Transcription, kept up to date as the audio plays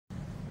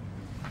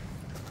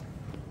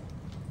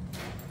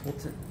Well,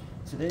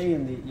 today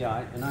in the,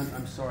 and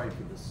I'm sorry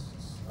for this.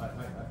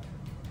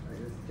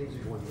 Things are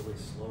going really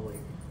slowly.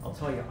 I'll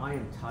tell you, I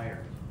am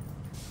tired.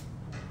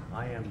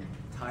 I am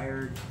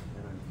tired,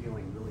 and I'm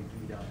feeling really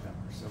beat up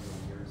after several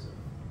years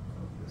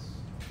of this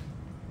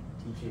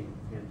teaching,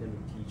 pandemic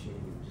teaching,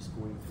 and just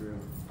going through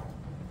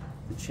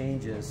the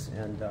changes.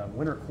 And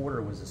winter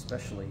quarter was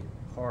especially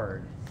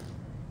hard,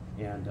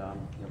 and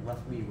it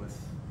left me with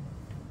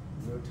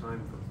no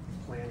time for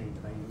planning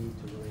that I need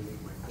to really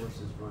make my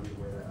courses run the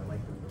way that I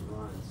like them to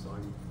run. So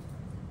I'm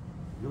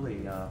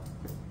really,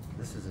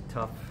 this is a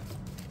tough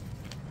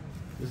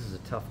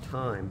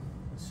time.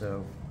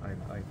 So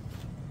I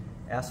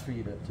ask for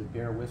you to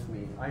bear with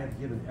me. I have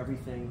given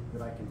everything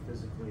that I can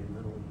physically and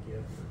mentally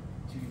give for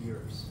 2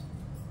 years,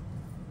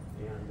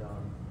 and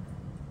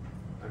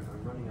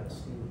I'm running out of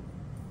steam.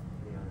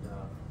 And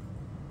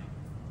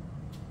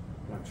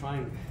I'm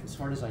trying as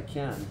hard as I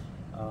can.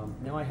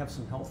 Now I have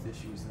some health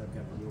issues that I've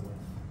got to deal with.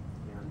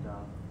 And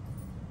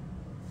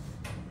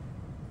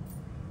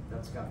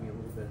that's got me a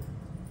little bit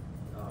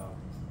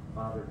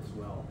bothered as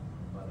well.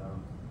 But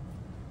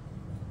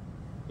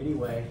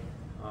anyway,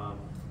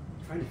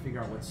 trying to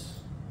figure out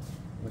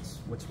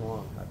what's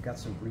wrong. I've got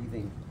some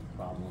breathing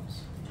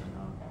problems. And,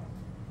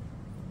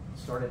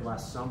 started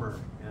last summer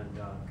and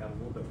got a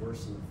little bit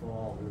worse in the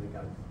fall. Really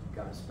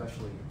got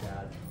especially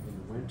bad in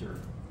the winter.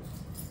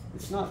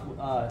 It's not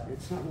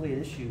really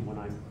an issue when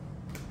I'm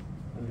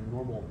under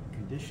normal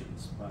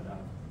conditions, but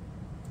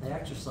I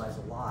exercise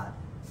a lot,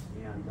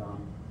 and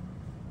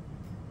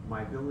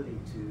my ability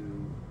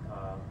to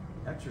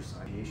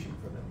exercise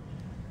for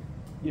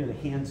the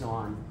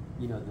hands-on,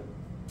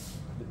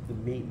 the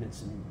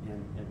maintenance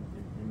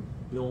and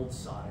build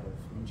side of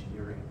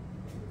engineering,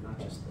 not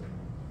just the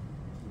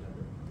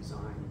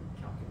design,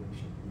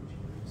 calculation,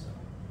 engineering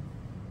side.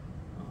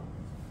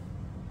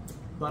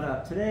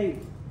 But today,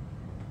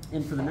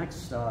 and for the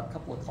next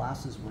couple of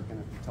classes, we're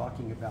going to be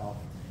talking about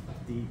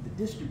the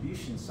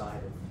distribution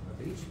side of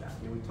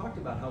HVAC. We talked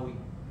about how we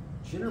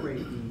generate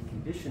the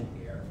conditioned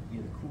air,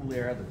 the cool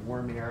air, the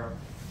warm air,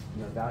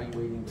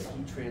 evaluating the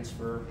heat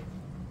transfer.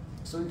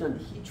 So we've done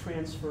the heat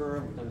transfer,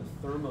 we've done the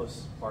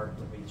thermos part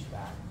of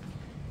HVAC.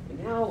 And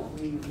now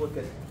we look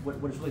at what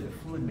is really the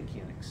fluid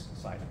mechanics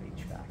side of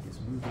HVAC, is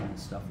moving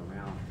stuff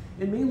around.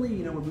 And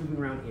mainly, we're moving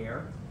around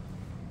air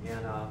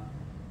and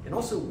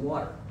also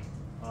water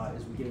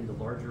as we get into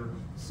larger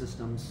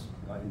systems,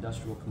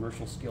 industrial,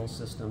 commercial scale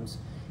systems.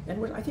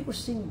 And I think we're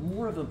seeing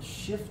more of a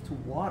shift to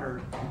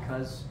water,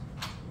 because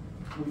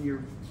when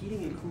you're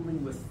heating and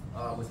cooling with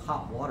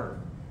hot water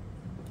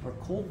or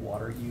cold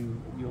water, you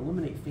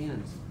eliminate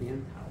fans,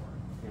 fan power,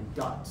 and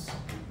ducts. And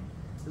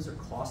those are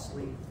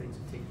costly things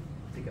that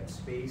take up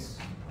space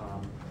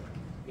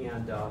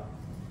and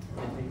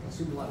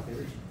consume a lot of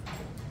energy.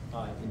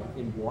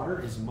 In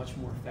water is a much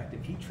more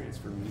effective heat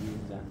transfer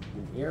medium than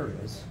air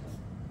is.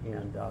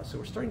 And so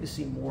we're starting to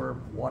see more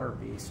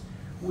water-based,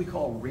 what we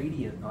call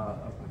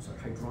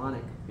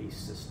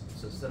hydronic-based systems.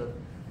 So instead of,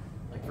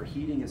 like for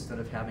heating, instead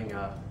of having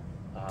a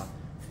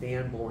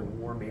fan blowing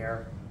warm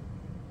air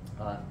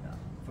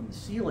from the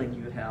ceiling,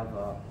 you would have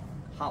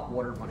hot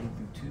water running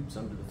through tubes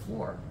under the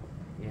floor.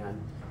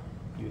 And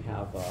you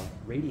have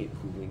radiant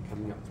cooling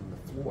coming up from the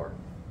floor.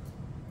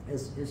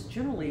 Is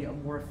generally a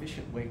more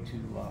efficient way to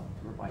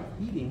provide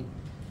heating.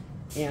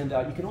 And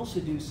you can also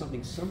do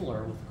something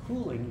similar with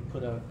cooling. You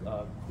put have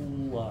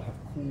cool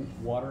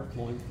water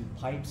flowing through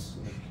pipes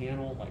in a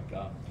panel, like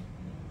I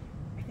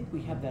think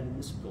we have that in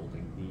this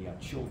building, the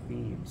chilled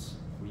beams,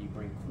 where you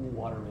bring cool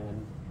water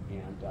in,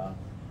 and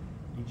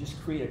you just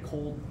create a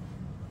cold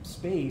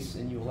space,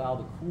 and you allow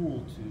the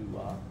cool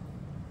to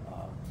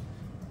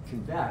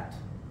convect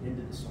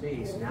into the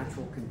space,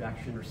 natural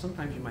convection, or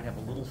sometimes you might have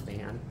a little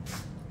fan,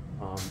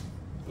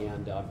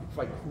 and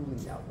provide cooling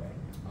that way.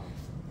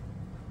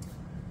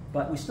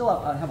 But we still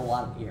have a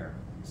lot of air.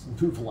 We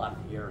move a lot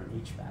of air in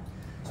HVAC.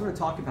 So we're going to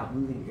talk about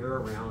moving air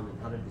around and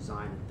how to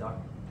design a duct,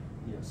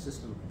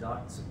 system of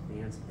ducts and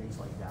fans and things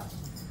like that.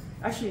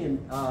 Actually, in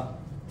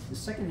the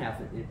second half,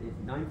 at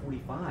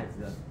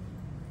 9:45,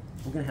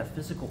 we're going to have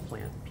physical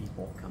plant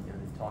people come in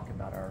and talk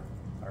about our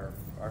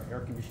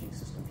air conditioning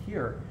system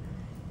here.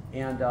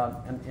 And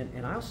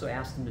I also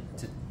asked them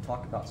to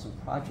talk about some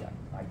project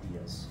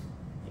ideas.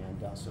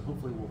 And so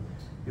hopefully we'll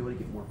be able to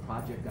get more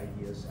project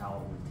ideas out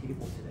on the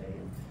table today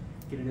and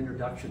get an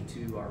introduction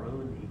to our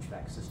own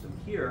HVAC system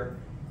here.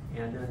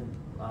 And then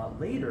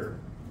later,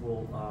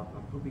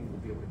 I'm hoping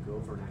we'll be able to go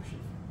over and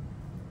actually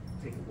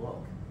take a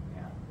look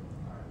at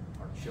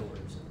our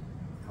chillers and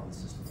how the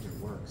system here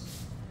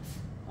works.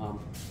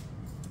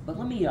 But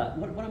let me,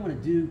 what I'm going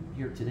to do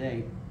here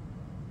today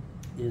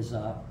is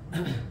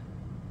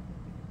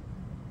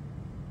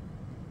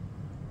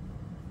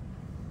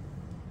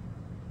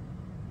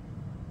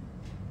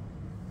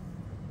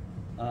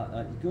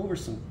go over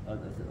some of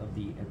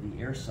the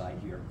air side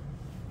here.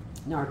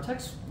 Now our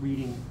text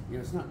reading,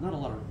 it's not a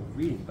lot of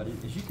reading, but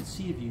as you can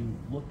see if you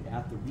look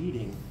at the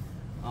reading,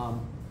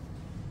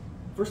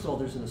 first of all,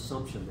 there's an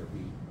assumption that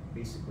we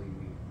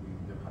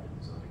know how to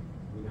design.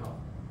 We know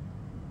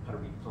how to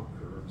read pump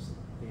curves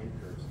and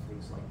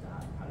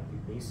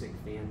basic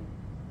fan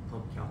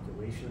pump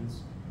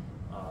calculations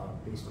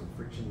based on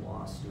friction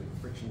loss, doing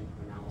friction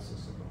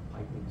analysis of a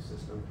piping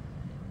system.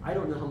 I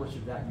don't know how much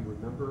of that you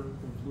remember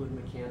from fluid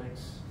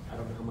mechanics. I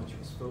don't know how much it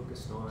was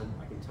focused on.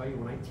 I can tell you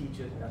when I teach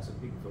it, that's a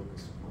big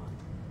focus of mine.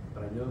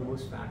 But I know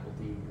most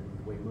faculty, and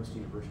the way most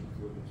university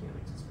fluid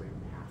mechanics, it's very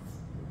math.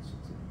 It's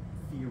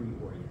theory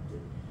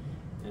oriented.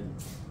 And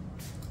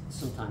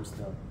sometimes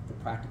the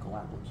practical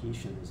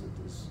application isn't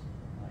as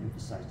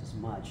emphasized as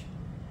much.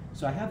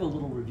 So I have a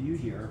little review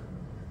here.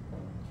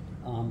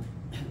 Who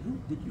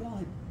did you all?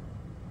 I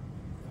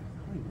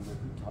don't even know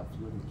who taught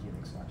fluid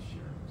mechanics last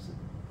year. Was it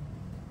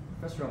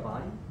Professor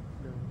Abadi?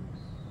 No.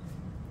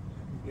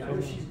 Yeah, I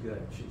know she's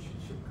good. She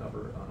should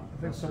cover.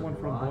 I think someone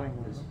from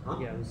Boeing was. Huh?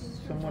 Yeah, it was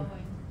someone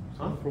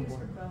Huh? from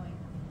Boeing.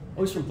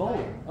 Oh, he's from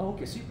Boeing. Oh,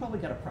 okay. So you probably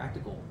got a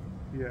practical.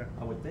 Yeah.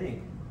 I would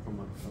think from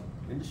an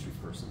industry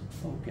person.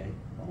 Oh, okay,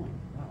 Boeing.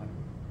 Wow, I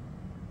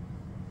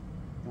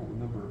don't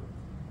remember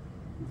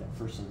who that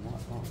person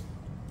was. Oh.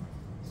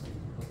 So you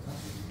can look up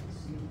and you can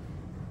see.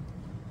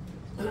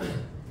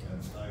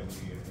 Ty Lee, I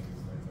think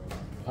his name was.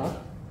 Huh?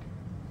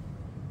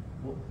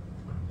 Well,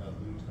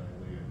 Lou Ty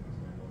Lee, I think his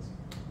name was.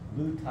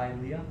 Lou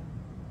Tylea?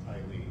 Ty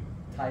Lee.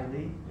 Ty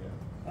Lee?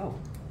 Yeah. Oh,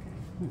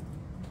 okay.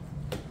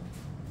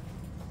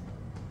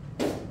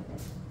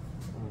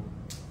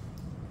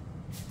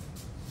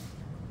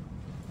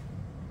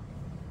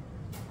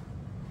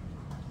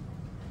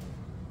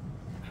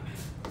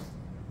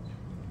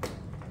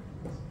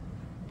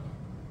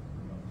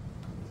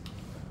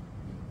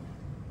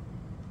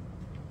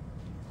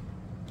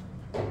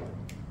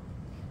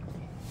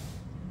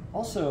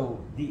 Also,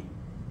 the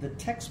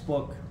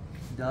textbook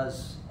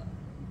does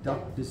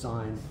duct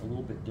design a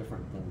little bit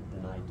different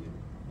than I do,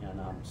 and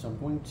so I'm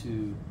going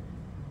to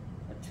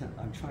attempt.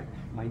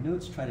 My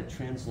notes try to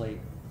translate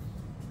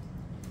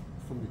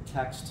from the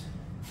text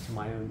to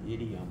my own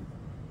idiom.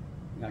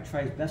 I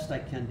try as best I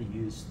can to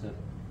use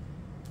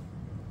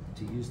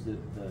the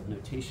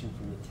notation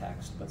from the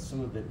text, but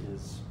some of it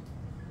is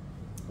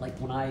like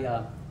when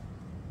I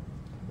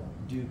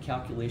do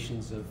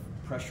calculations of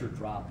pressure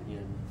drop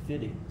in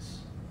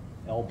fittings,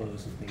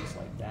 elbows and things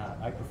like that.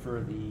 I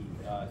prefer the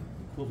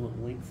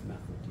equivalent length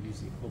method, to use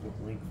the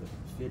equivalent length of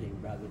fitting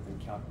rather than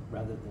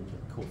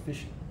the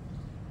coefficient,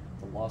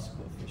 the loss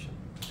coefficient.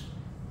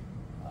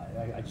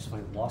 I just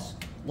find loss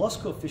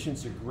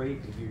coefficients are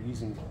great if you're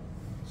using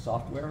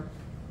software,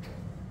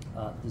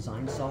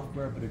 design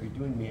software, but if you're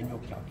doing manual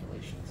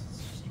calculations,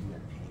 it's just a real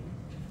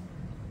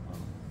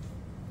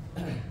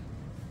pain.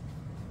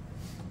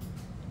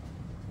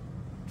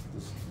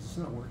 This is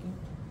not working.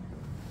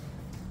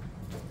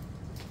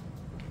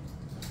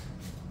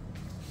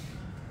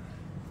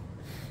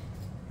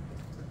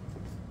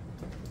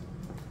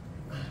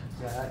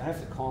 Yeah, I have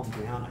to calm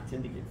down. I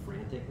tend to get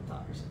frantic. The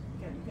doctor said,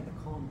 you got to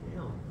calm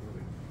down.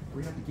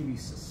 We're going to have to give you a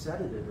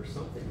sedative or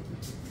something.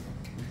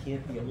 You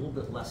can't be a little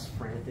bit less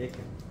frantic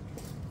and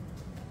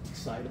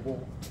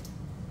excitable.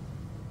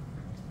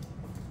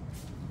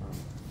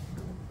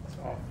 It's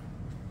off.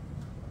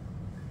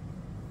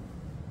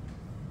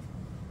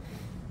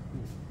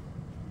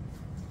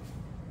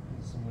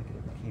 Doesn't seem like it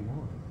ever came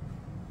on.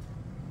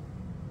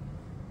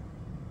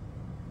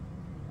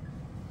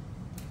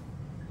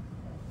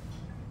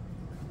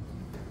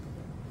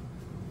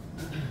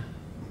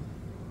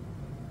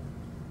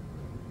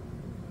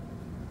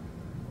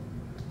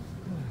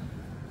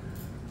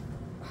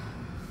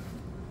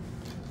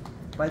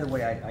 By the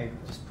way, I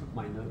just put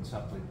my notes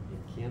up in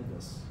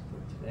Canvas for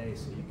today,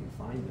 so you can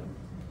find them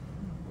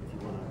if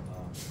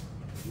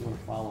you want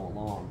to follow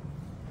along.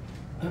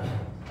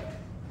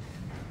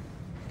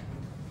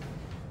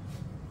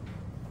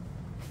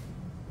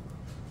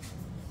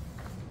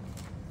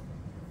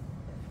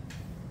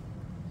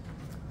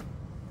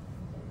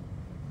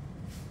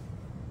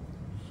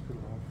 Screw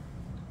off.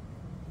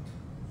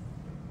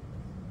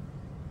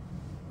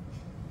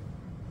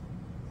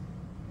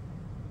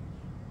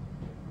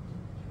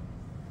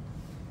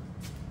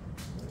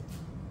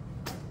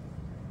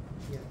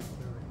 Yeah.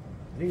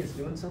 I think it's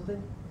doing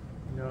something.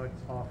 No,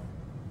 it's off.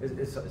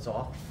 It's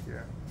off.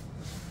 Yeah.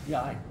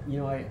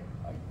 Yeah, I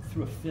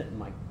threw a fit in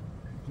my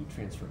heat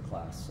transfer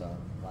class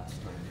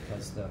last time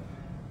because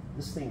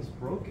this thing's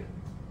broken.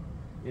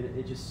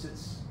 It just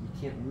sits. You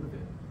can't move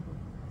it.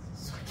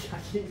 So I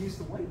can't use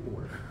the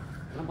whiteboard.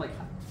 And I'm like,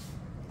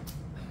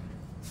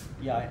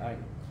 yeah,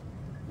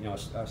 I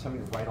was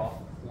having to write off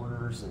the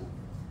corners and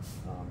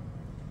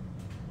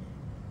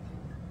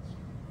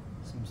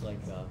seems like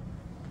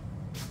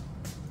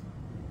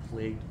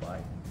plagued by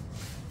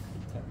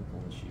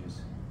technical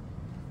issues.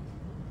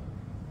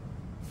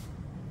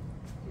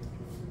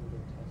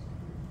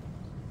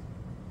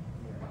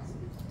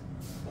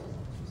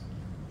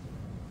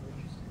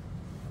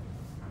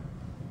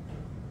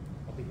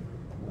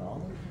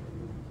 Well,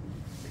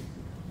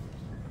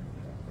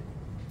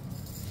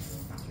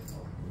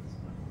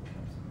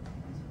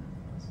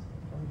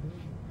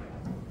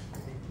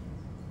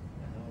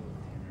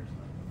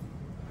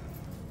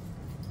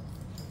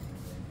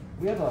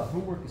 we have a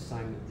homework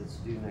assignment that's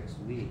due next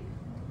week.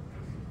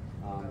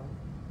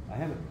 I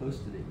haven't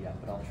posted it yet,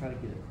 but I'll try to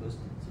get it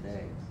posted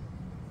today.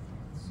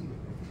 Let's see, I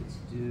think it's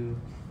due.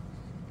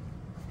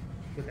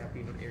 Would that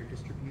be on air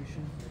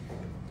distribution?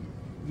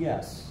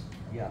 Yes,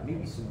 yeah,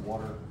 maybe some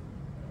water.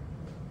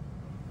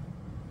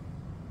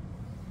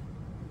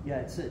 Yeah,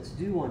 it's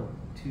due on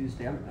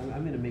Tuesday. I'm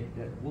going to make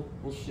that.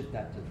 We'll shift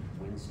that to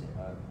Wednesday,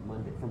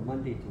 Monday, from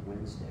Monday to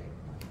Wednesday.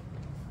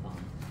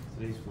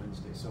 Today's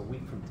Wednesday, so a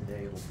week from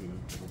today it'll be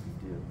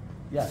due.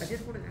 Yes. I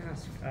just want to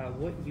ask,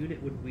 what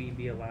unit would we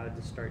be allowed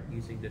to start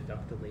using the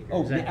ductilator?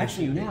 Oh, Is that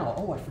actually unit? now.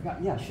 Oh, I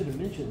forgot. Yeah, I should have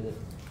mentioned that.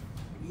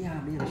 Yeah,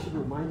 man, I should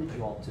have reminded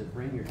you all to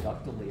bring your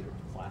ductilator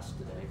to class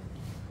today.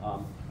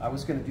 I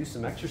was going to do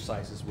some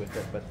exercises with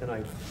it, but then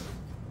I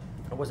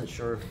wasn't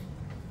sure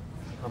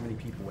how many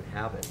people would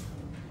have it.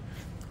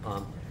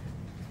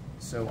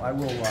 So I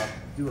will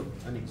do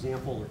an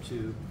example or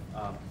two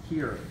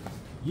here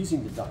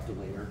using the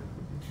ductilator,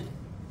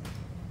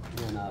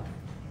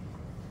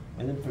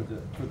 and then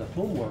for the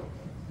homework,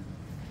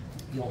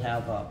 you'll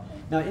have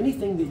now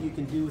anything that you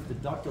can do with the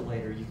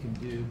ductilator, you can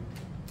do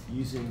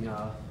using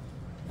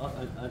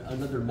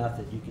another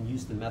method. You can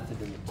use the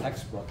method in the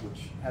textbook,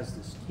 which has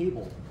this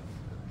table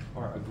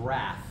or a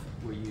graph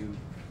where you,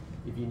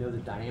 if you know the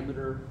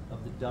diameter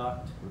of the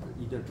duct, or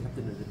you have to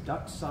know the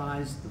duct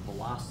size, the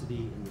velocity,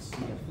 and the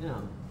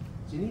CFM.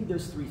 So you need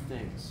those three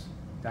things: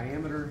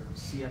 diameter,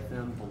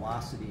 CFM,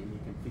 velocity, and you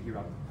can figure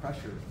out the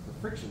pressure, the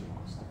friction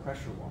loss, the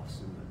pressure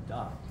loss in the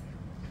duct.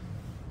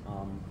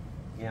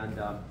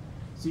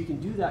 So you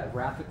can do that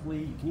graphically.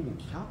 You can even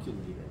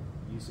calculate it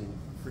using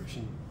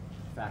friction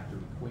factor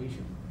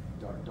equation,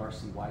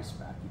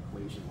 Darcy-Weisbach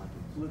equation, like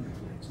in fluid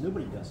mechanics.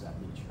 Nobody does that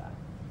in HVAC,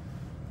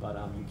 but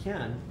you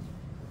can.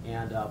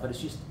 But it's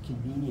just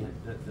convenient.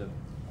 The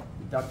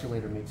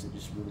ductilator makes it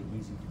just really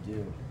easy to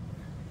do.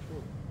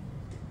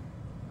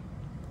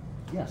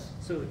 Yes?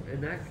 So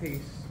in that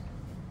case,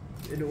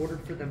 in order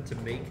for them to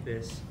make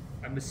this,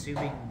 I'm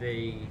assuming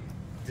they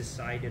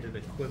decided an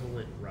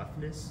equivalent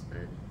roughness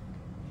then?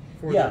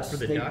 For Yes, the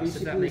they ducts,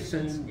 if that basically makes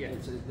sense? assume, Yeah.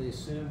 they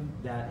assume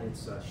that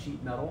it's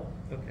sheet metal.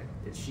 Okay.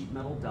 It's sheet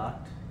metal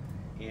duct,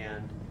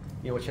 and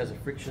which has a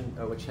friction,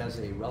 which has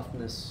a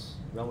roughness,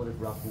 relative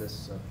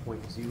roughness of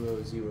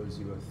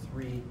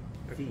 0.0003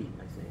 feet,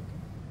 I think.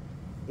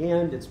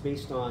 And it's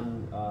based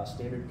on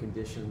standard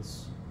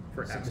conditions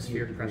For 68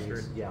 atmospheric degrees.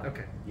 pressure? Yeah.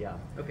 Okay. Yeah.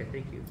 Okay,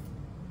 thank you.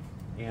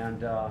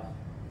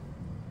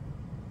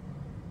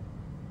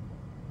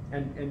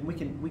 And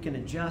we can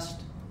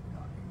adjust.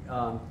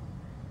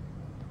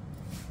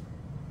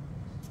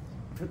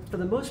 For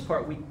the most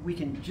part, we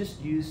can just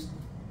use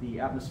the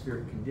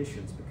atmospheric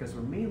conditions because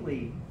we're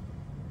mainly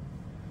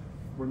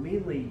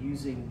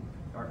using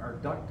our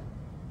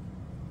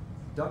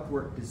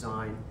ductwork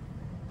design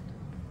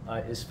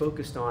is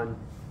focused on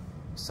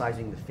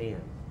sizing the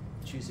fan,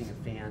 choosing a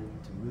fan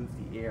to move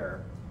the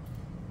air,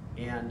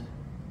 and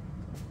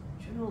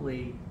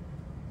generally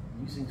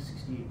using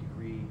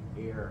 68-degree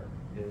air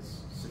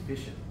is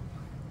sufficient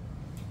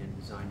in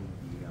designing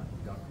the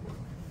ductwork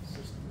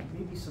system. There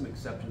may be some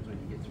exceptions when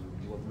you get to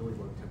really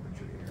low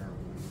temperature air or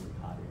really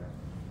hot air.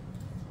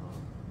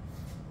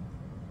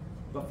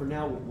 But for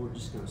now, we're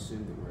just going to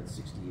assume that we're at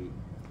 68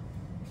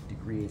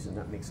 degrees, and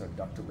that makes our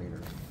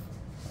ductilator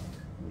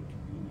really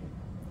convenient.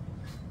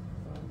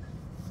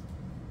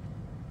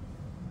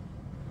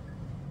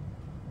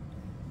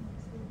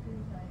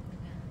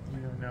 We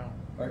don't know.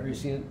 Are you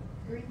seeing it?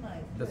 Green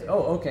light.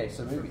 Oh, okay.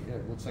 So maybe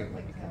it looks like it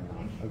might be coming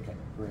on. Okay,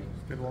 great.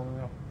 Good one to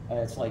know.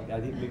 It's like, I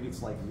think maybe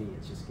it's like me.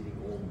 It's just getting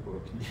old and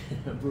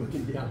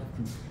broken down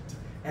from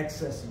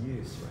excess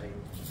use, right?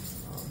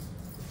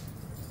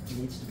 It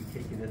needs to be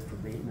taken in for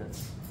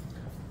maintenance.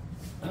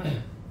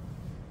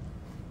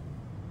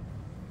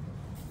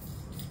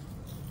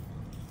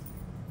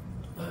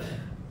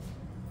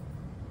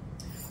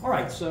 All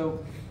right,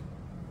 so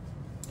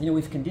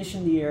we've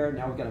conditioned the air.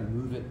 Now we've got to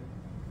move it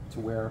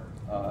to where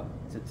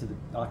to the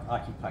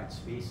occupied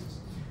spaces.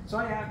 So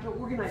I have to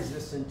organize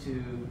this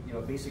into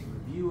a basic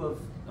review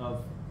of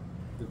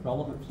the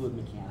relevant fluid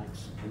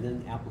mechanics, and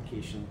then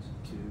applications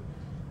to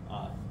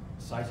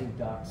sizing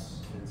ducts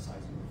and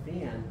sizing the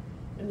fan.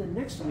 And then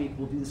next week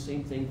we'll do the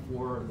same thing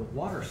for the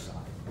water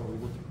side, where we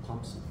look at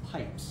pumps and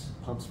pipes,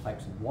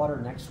 pipes, and water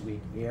next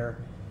week, air,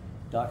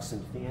 ducts,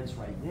 and fans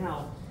right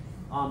now.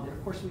 And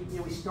of course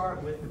we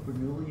start with the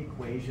Bernoulli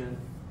equation,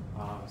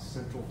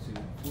 central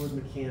to fluid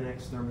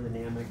mechanics,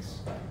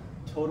 thermodynamics.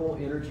 Total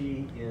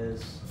energy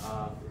is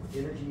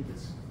energy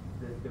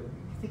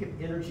think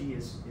of energy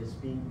as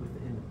being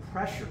within the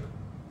pressure.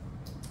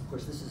 Of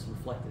course, this is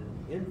reflected in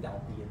the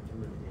enthalpy in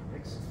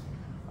thermodynamics.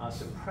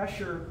 So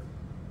pressure,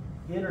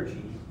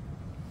 energy,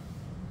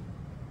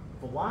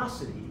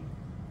 velocity,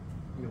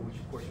 which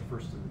of course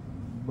refers to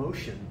the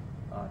motion,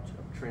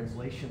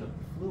 translation of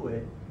the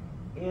fluid,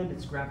 and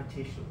its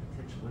gravitational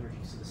potential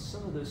energy. So the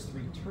sum of those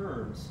three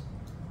terms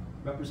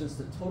represents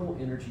the total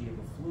energy of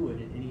a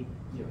fluid at any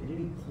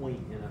point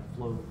in a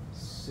flow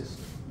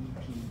system,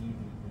 EP, EV,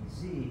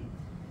 EZ.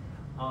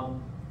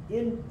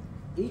 In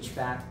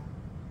HVAC,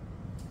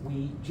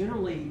 we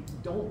generally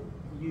don't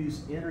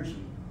use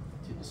energy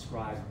to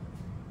describe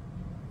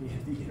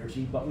the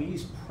energy, but we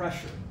use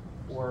pressure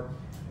or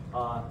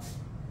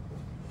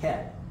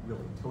head,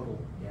 really, total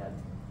head.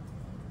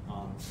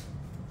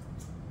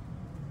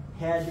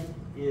 Head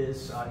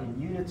is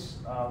in units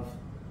of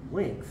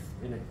length,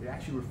 and it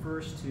actually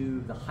refers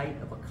to the height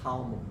of a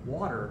column of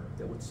water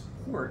that would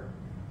support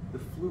the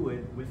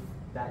fluid with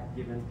that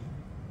given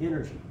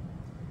energy.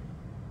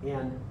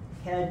 And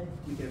head,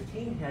 we can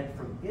obtain head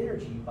from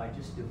energy by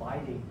just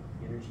dividing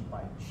energy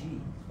by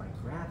g, by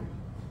gravity.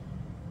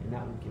 And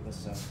that would give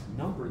us a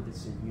number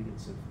that's in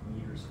units of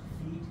meters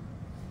or feet.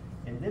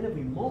 And then if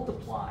we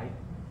multiply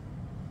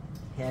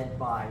head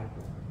by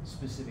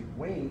specific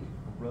weight,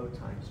 rho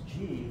times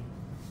g,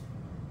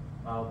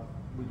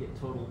 we get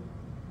total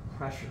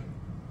pressure.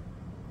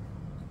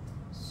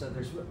 So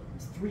there's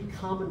three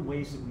common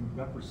ways that we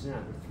represent,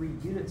 or three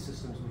unit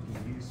systems we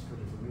can use for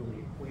the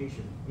Bernoulli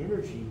equation: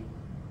 energy,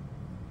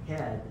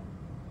 head,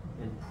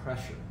 and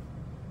pressure.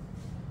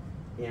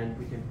 And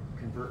we can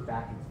convert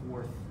back and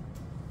forth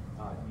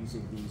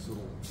using these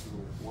little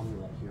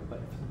formula here. But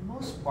for the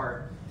most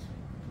part,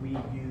 we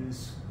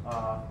use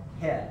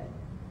head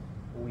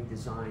when we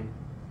design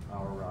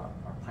our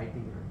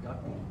piping and our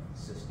ducting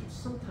systems.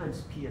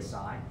 Sometimes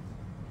PSI,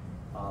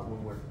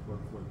 when we're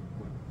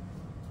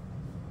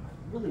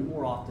really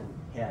more often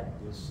head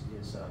is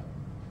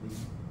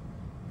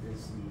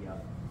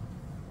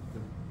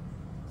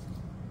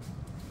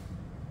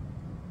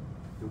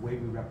the way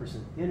we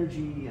represent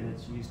energy, and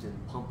it's used in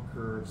pump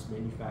curves,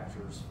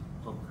 manufacturers,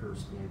 pump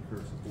curves, man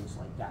curves, and things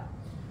like that.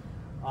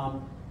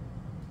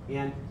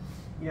 And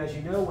you know, as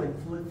you know, when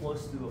fluid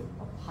flows through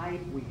a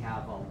pipe, we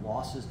have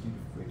losses due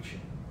to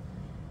friction.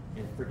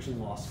 And friction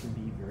loss can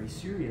be very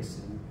serious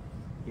in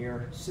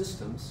air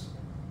systems.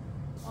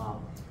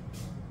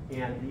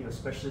 And you know,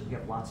 especially if you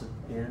have lots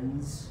of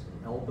bends,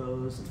 and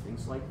elbows, and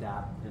things like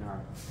that in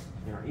our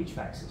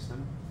HVAC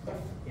system.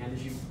 And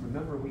as you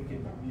remember, we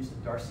can use the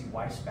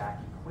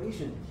Darcy-Weisbach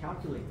equation to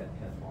calculate that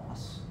head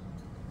loss.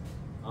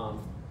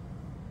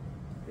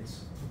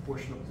 It's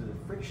proportional to the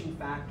friction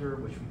factor,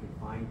 which we can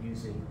find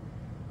using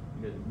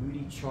the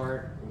Moody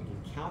chart, and we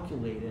can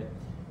calculate it.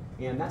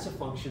 And that's a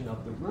function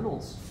of the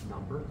Reynolds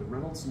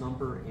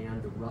number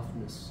and the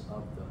roughness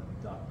of the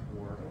duct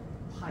or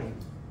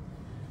pipe.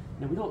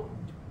 Now we don't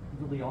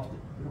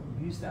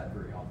use that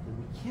very often.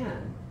 We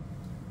can,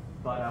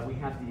 but we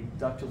have the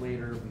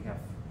ductulator, we have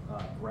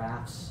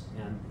graphs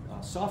and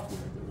software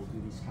that will do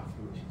these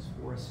calculations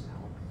for us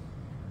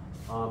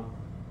now.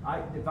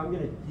 If I'm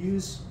going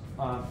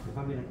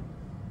to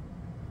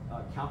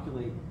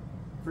calculate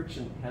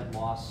friction head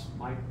loss,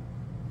 my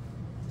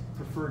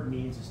preferred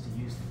means is to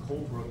use the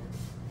Colebrook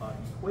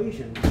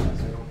equation,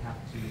 because I don't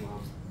have to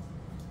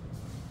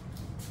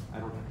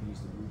use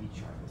the Moody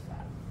chart with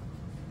that.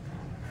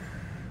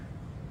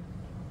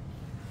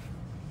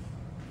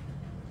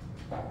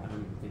 I don't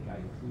even think I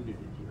included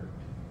it here,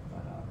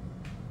 but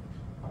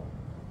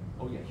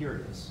oh yeah, here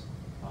it is.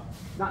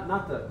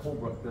 Not the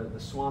Colebrook, the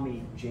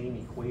Swamy-Jain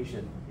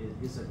equation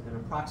is an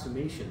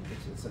approximation.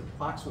 It's an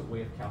approximate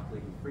way of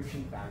calculating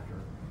friction factor,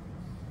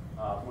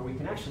 where we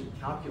can actually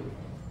calculate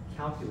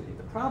it.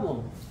 The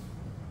problem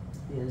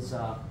is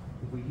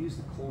if we use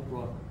the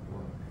Colebrook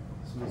or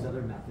some of these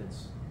other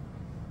methods,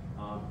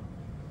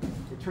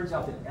 it turns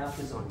out that F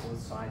is on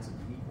both sides of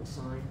the equal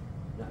sign.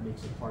 That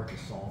makes it hard to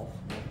solve.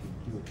 You have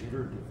to do it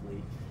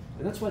iteratively.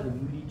 And that's why the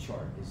Moody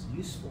chart is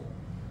useful.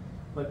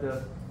 But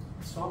the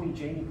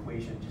Swamy-Jain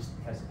equation just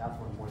has F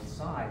on one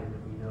side, and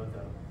if we know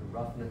the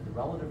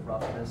relative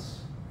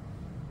roughness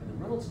and the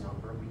Reynolds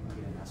number, we can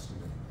get an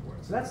estimate for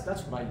it. So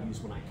that's what I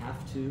use when I have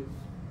to,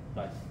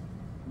 but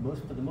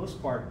for the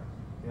most part,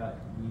 we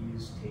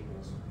use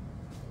tables or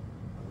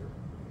other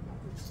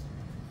methods.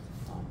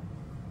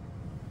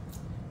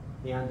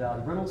 And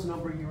the Reynolds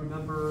number, you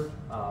remember,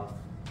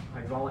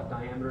 hydraulic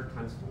diameter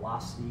times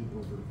velocity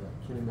over the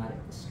kinematic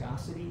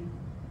viscosity.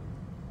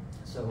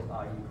 So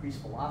you increase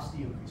velocity,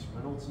 you increase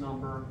Reynolds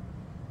number.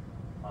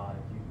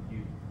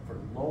 For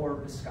lower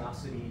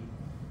viscosity,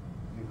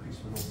 you increase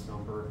Reynolds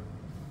number.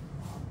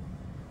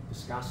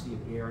 Viscosity of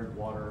air and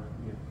water,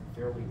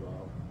 fairly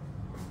low.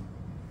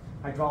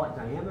 Hydraulic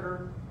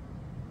diameter,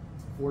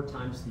 4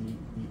 times the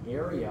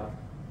area,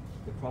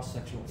 the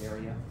cross-sectional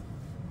area,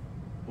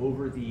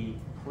 over the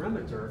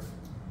perimeter.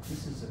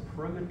 This is a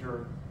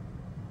perimeter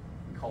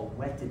we call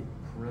wetted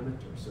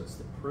perimeter. So it's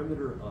the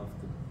perimeter of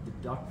the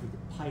duct or the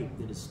pipe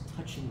that is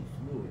touching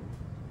the fluid.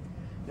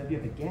 Now if you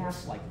have a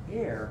gas like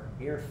air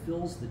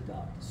fills the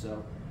duct.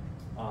 So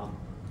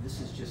this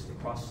is just the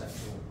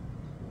cross-sectional,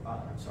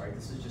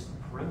 this is just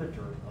the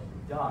perimeter of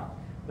the duct.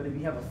 But if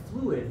you have a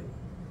fluid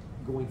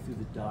going through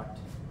the duct,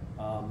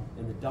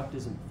 and the duct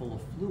isn't full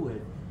of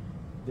fluid,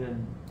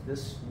 then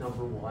this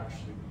number will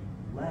actually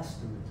be less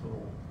than the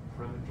total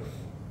perimeter.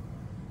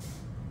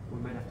 We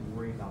might have to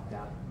worry about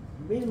that.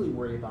 We mainly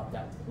worry about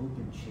that with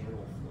open channel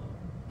flow.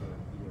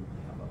 You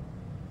have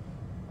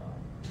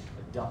a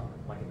duct,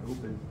 like an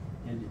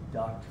open-ended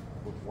duct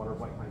with water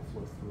might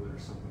flow through it or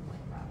something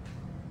like that.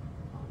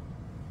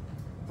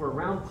 For a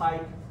round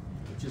pipe,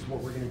 which is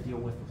what we're going to deal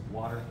with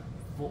water,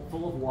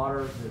 full of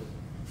water,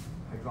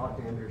 the hydraulic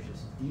diameter is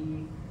just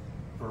D.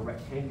 For a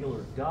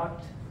rectangular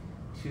duct,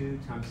 2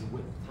 times the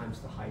width times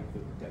the height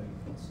over W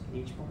plus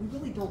H. But we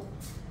really don't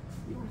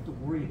have to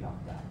worry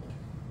about that.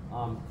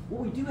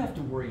 What we do have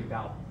to worry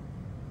about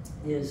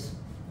is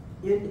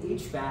in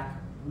HVAC,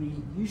 we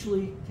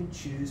usually can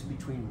choose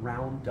between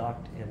round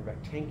duct and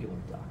rectangular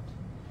duct,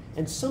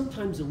 and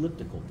sometimes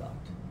elliptical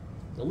duct.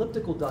 The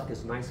elliptical duct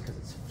is nice because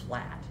it's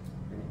flat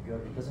and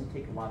it doesn't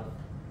take a lot of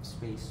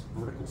space,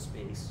 vertical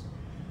space,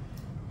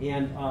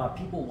 and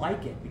people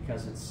like it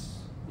because it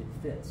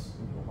fits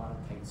into a lot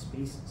of tight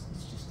spaces.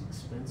 It's just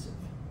expensive,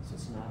 so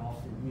it's not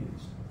often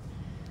used.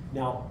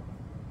 Now,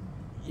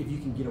 if you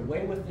can get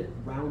away with it,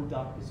 round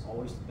duct is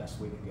always the best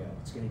way to go.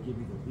 It's going to give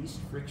you the least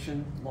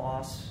friction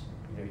loss,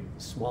 the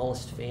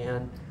smallest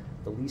fan,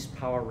 the least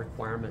power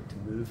requirement to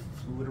move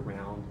fluid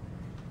around,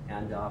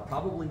 and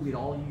probably we'd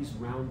all use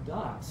round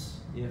ducts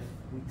if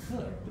we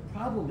could. The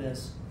problem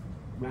is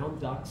round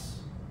ducts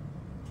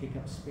take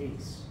up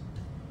space.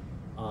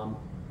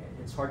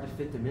 It's hard to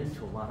fit them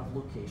into a lot of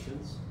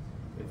locations,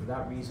 and for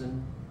that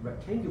reason,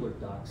 rectangular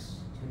ducts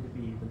tend to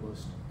be the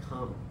most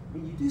common. I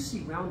mean, you do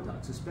see round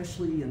ducts,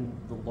 especially in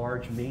the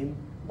large main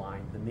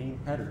line, the main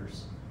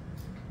headers,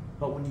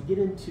 but when you get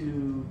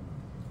into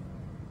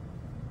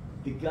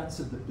the guts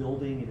of the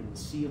building and in the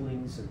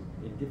ceilings and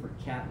in different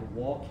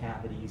wall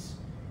cavities,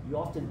 you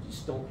often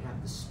just don't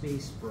have the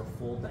space for a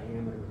full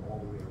diameter all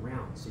the way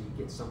around. So you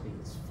get something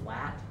that's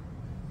flat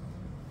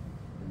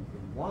and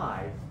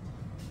wide,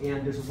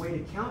 and there's a way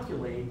to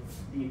calculate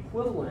the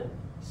equivalent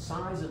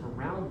size of a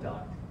round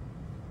duct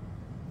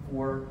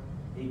for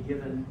a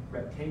given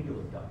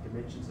rectangular duct,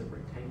 dimensions of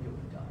rectangular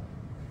duct.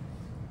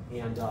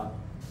 And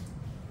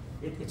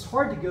it's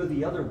hard to go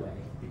the other way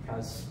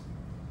because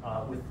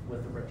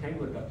with a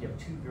rectangular duct, you have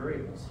 2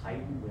 variables, height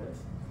and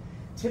width.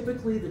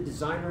 Typically, the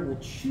designer will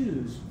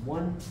choose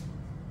one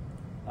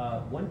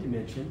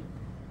dimension,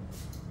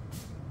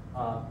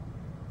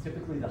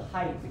 typically the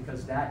height,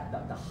 because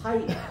the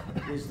height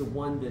is the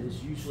one that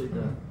is usually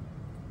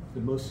the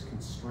most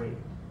constrained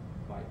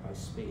by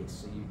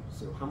space.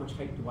 So how much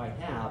height do I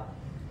have?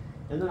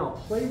 And then I'll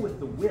play with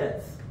the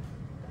width.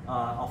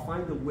 I'll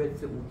find the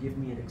width that will give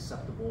me an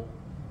acceptable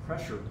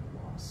pressure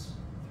loss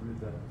through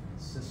the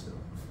system.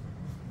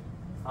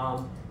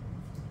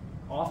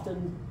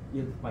 Often,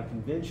 by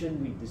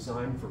convention, we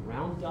design for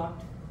round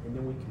duct, and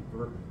then we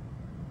convert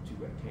to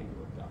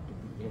rectangular duct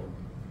at the end,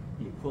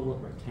 the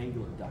equivalent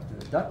rectangular duct.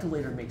 And the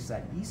ductilator makes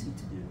that easy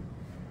to do.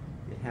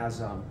 It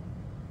has a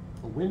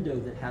window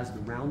that has the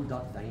round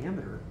duct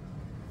diameter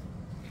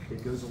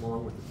that goes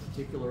along with a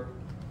particular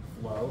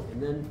flow,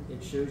 and then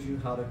it shows you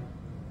how to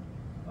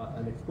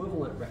an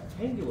equivalent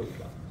rectangular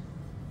duct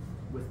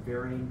with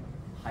varying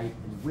height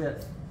and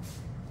width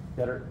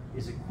that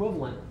is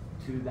equivalent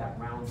to that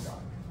round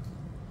duct.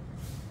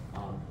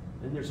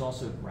 Then there's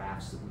also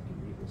graphs that we can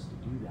enable us to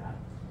do that.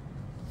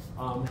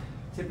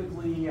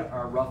 Typically,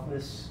 our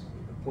roughness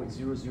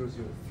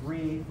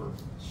 0.0003 for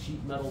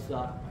sheet metal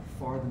duct, by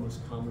far the most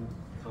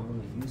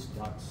commonly used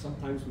duct.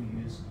 Sometimes we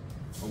use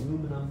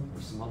aluminum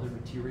or some other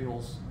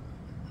materials.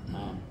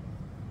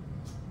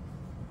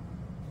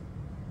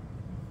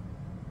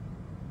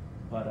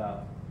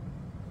 But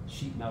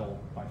sheet metal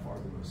by far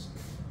the most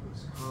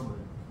common.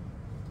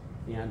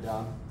 And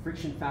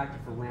friction factor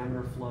for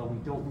laminar flow, we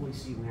don't really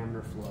see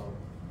laminar flow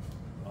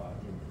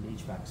in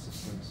HVAC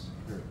systems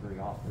very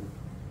often.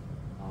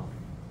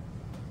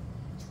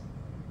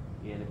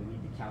 And if we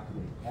need to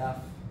calculate F,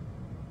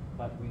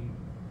 but we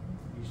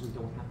usually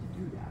don't have to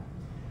do that.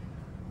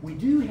 We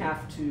do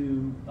have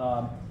to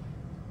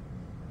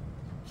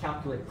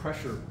calculate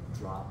pressure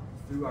drop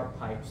through our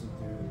pipes and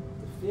through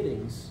the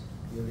fittings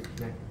that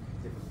connect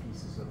different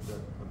pieces of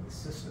the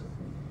system.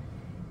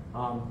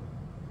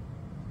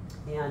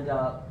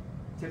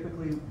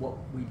 Typically what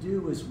we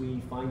do is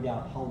we find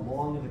out how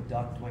long of a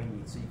duct do I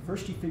need. So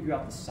first you figure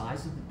out the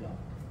size of the duct,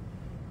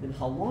 then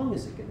how long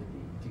is it going to be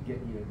to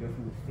get, go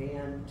from the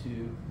fan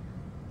to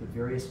the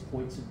various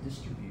points of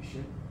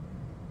distribution.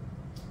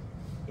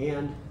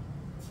 And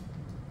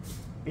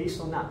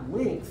based on that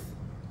length,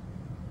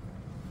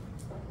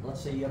 let's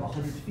say you have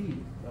 100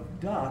 feet of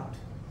duct,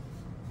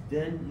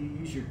 then you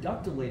use your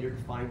ductilator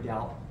to find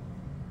out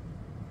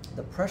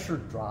the pressure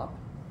drop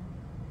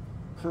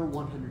per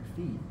 100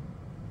 feet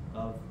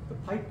of the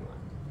pipe run.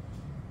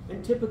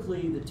 And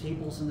typically the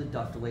tables in the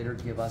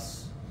ductilator give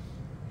us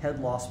head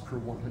loss per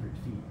 100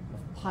 feet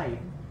of pipe,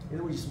 and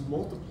then we just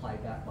multiply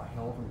that by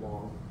however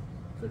long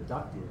the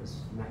duct is,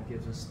 and that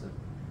gives us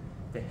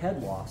the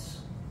head loss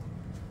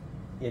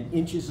in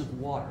inches of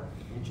water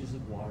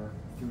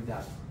through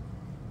that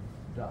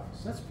duct.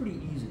 So that's pretty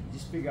easy. You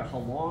just figure out how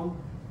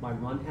long my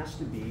run has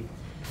to be.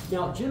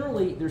 Now,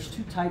 generally, there's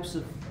 2 types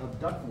of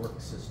ductwork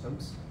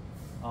systems.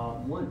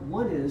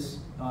 One is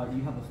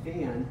you have a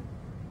fan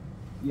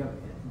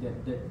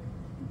that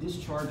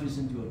discharges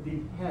into a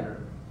big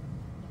header,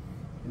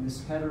 and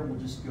this header will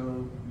just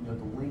go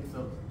the length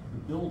of the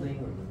building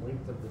or the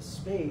length of the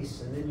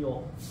space, and then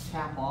you'll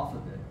tap off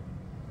of it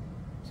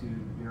to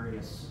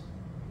various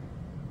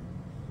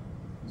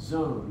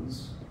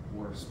zones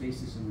or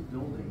spaces in the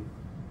building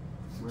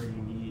where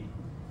you need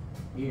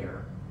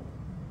air.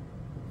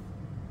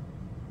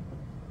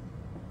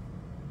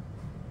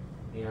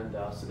 And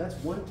so that's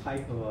one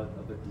type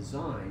of a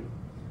design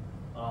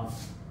that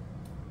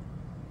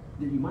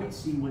you might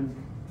see when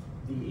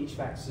the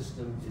HVAC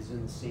system is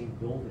in the same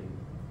building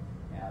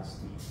as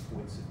the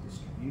points of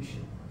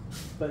distribution.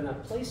 But in a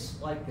place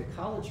like a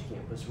college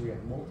campus where you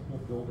have multiple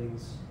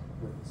buildings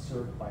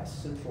served by a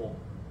central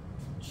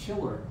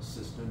chiller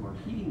system or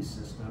heating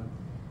system,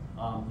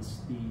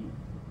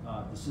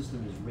 the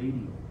system is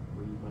radial,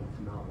 where you might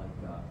come out like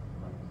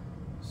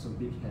some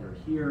big header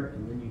here,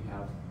 and then you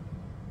have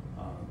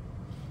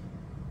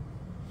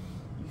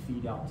you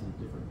feed out to the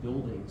different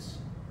buildings.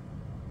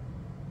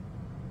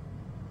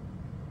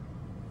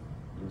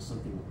 You know,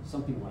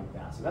 something like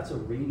that. So that's a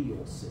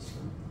radial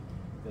system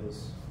that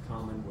is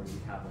common, where you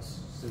have a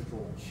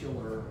central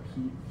chiller or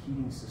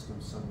heating system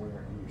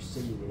somewhere, and you're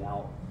sending it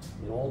out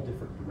in all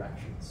different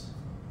directions.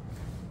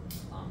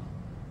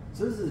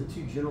 So those are the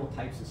two general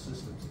types of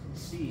systems that you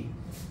see.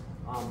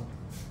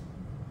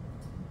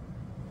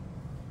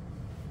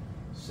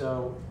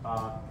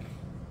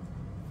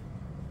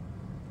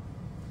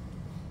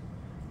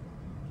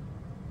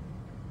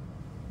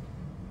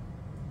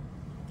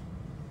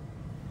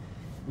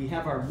 We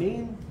have our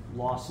main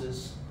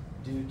losses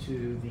due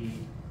to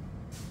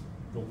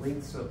the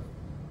lengths of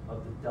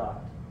the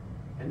duct,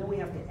 and then we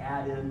have to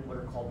add in what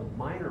are called the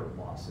minor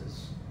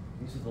losses.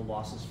 These are the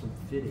losses from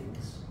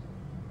fittings.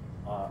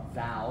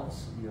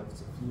 Valves, you know, if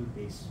it's a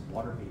fluid-based,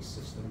 water-based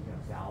system, you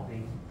have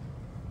valving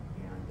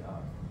and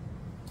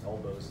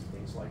elbows and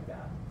things like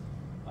that.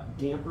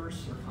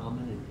 Dampers are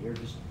common in air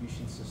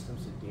distribution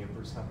systems, so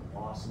dampers have a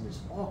loss, and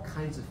there's all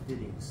kinds of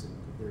fittings. And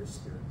there are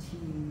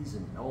T's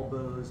and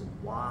elbows and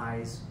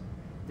Y's.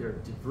 There are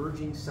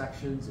diverging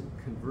sections and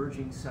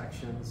converging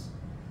sections.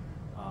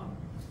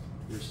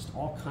 There's just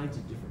all kinds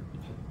of different,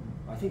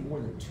 I think more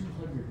than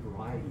 200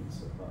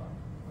 varieties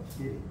of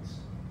fittings.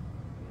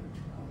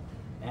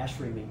 And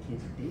ASHRAE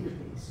maintains a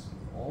database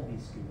with all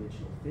these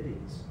conventional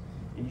fittings,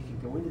 and you can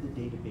go into the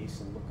database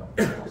and look up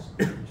the loss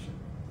condition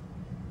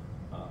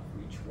for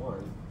each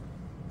one,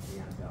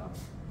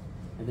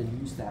 and then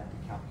use that to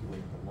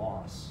calculate the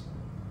loss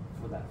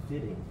for that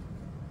fitting.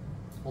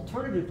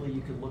 Alternatively,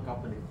 you can look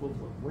up an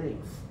equivalent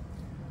length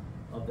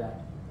of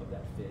that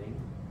fitting.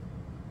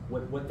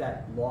 What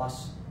that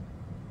loss,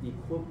 the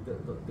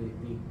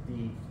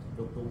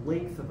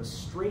length of a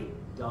straight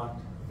duct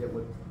that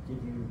would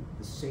give you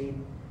the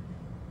same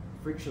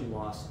friction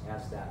loss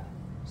as that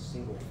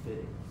single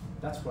fitting.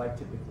 That's what I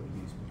typically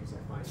use because I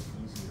find it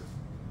easier to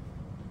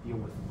deal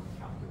with in my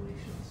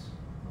calculations.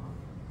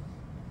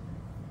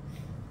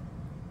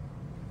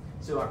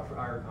 So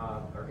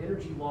our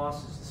energy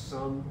loss is the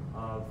sum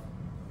of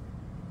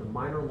the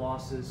minor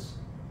losses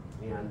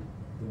and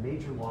the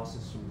major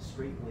losses from the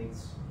straight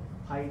lengths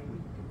of pipe. We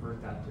can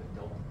convert that to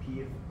delta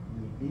P if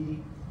need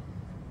be.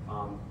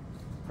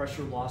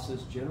 Pressure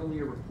losses generally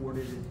are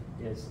reported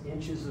as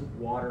inches of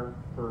water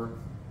per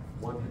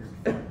 100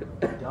 feet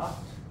of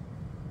duct.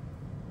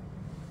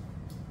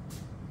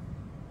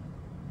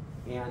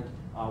 And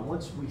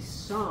once we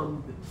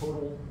sum the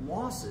total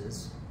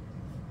losses,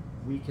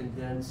 we can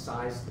then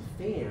size the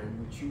fan.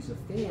 We choose a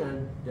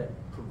fan that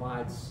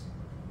provides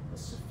a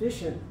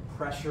sufficient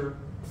pressure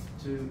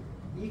to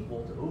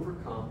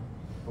overcome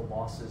the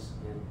losses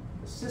in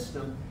the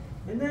system,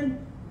 and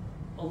then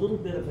a little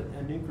bit of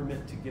an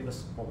increment to give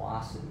us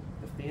velocity.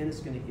 The fan is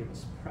going to give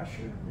us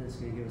pressure, and it's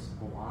going to give us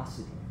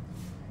velocity.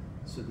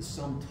 So the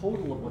sum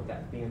total of what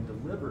that fan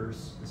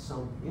delivers, the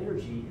sum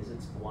energy, is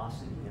its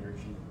velocity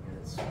energy and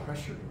its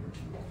pressure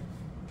energy,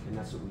 and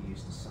that's what we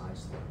use to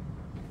size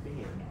the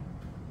fan.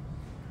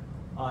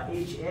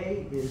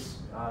 HA is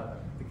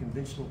the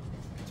conventional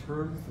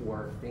term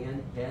for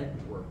fan head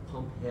or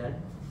pump head,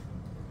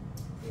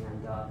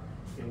 and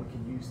we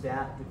can use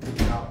that to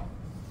figure out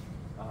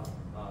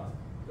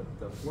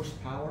the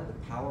horsepower, the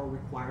power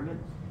requirement,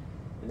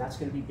 and that's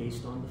going to be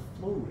based on the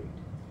flow rate.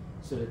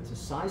 So to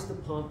size the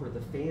pump or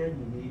the fan,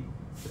 you need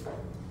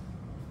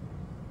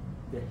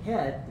the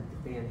head that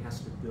the fan has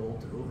to build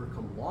to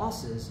overcome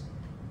losses,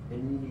 and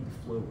you need the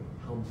flow rate.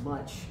 How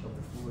much of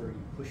the fluid are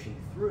you pushing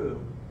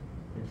through?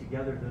 And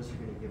together, those are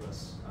going to give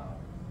us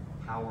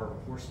power,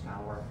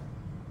 horsepower,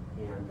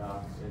 and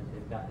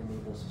that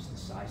enables us to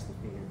size the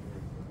fan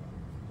and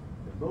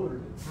the motor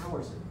that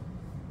powers it.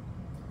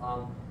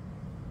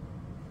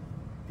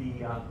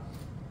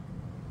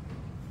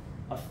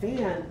 A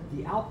fan,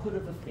 the output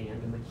of a fan,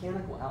 the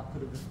mechanical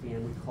output of the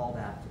fan, we call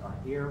that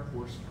air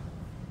horsepower.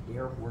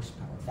 Air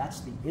horsepower.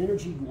 That's the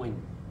energy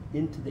going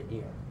into the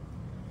air.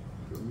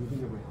 You're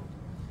moving around.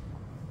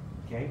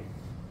 Okay?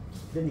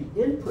 Then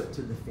the input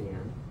to the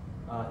fan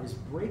is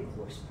brake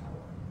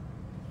horsepower.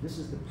 This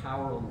is the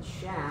power on the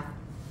shaft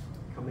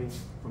coming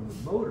from the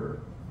motor,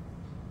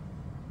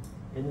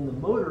 and then the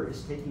motor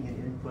is taking an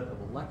input of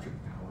electric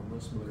power.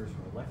 Most motors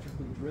are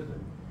electrically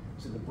driven,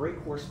 so the brake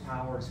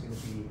horsepower is going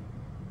to be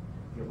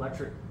the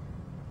electric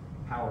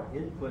power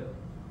input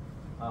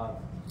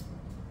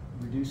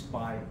reduced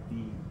by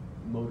the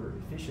motor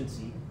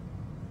efficiency.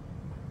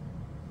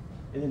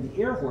 And then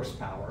the air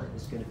horsepower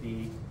is going to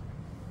be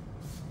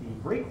the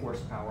brake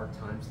horsepower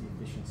times the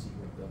efficiency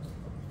of the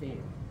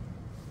fan,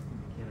 the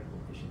mechanical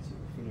efficiency of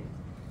the fan.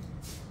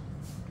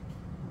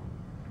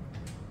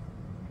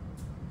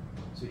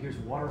 So here's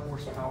water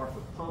horsepower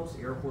for pumps,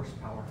 air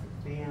horsepower for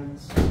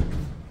fans,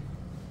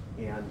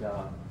 and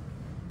so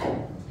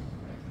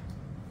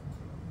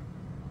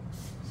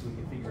we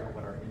can figure out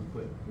what our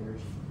input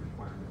energy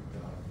requirement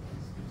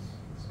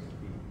is going to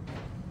be.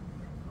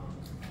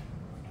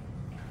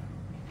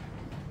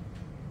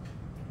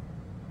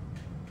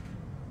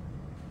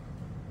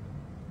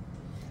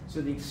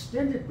 So the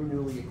extended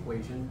Bernoulli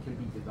equation can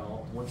be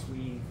developed once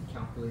we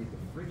calculate the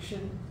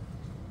friction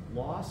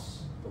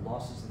loss, the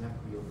losses that have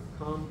to be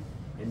overcome,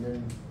 and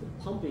then the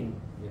pumping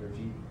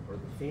energy or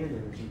the fan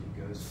energy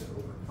that goes to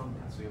overcome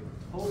that. So we have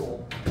the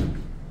total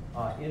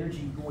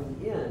energy going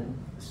in,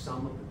 the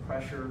sum of the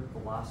pressure,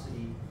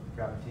 velocity,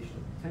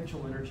 gravitational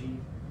potential energy,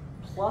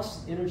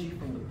 plus energy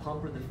from the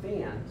pump or the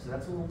fan. So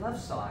that's on the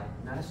left side,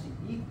 and that has to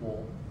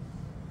equal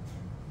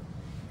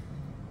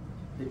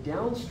the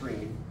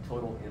downstream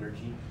total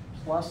energy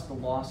plus the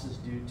losses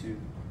due to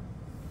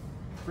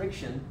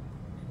friction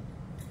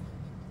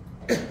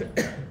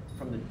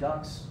from the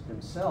ducts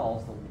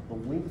themselves, the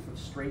length of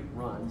straight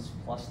runs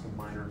plus the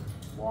minor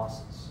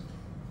losses.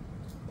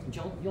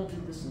 Y'all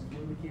did this in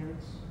fluid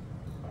mechanics?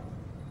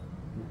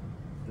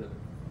 The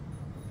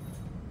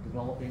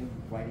developing,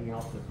 writing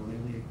out the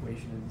Bernoulli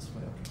equation in this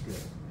way?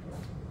 Good.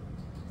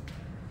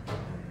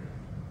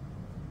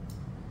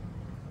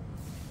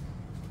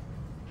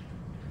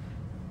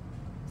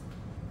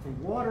 For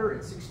water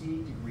at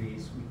 68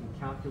 degrees, we can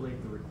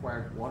calculate the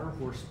required water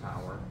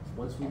horsepower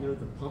once we know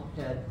the pump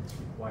head is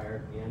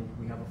required and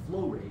we have a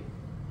flow rate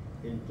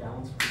in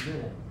gallons per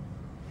minute.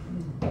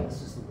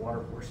 This is the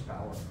water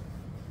horsepower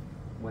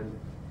when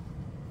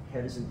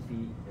head is in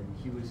feet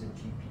and Q is in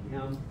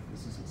GPM.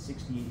 This is at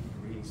 68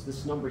 degrees.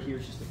 This number here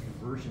is just a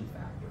conversion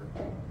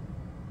factor.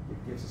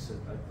 It gives us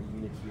a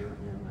unit here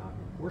in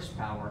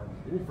horsepower.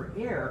 And then for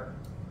air,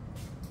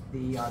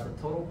 the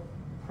total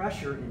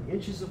pressure in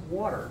inches of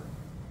water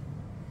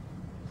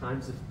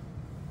times the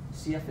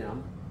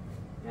CFM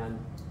and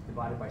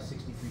divided by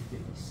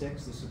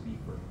 6356. This would be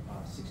for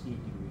 68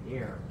 degree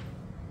air,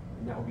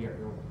 and that would be our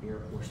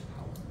air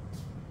horsepower.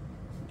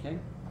 Okay?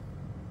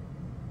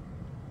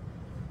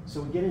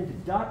 So we get into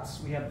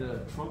ducts. We have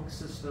the trunk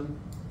system,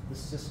 the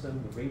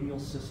system, the radial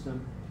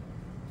system,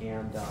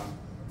 and we're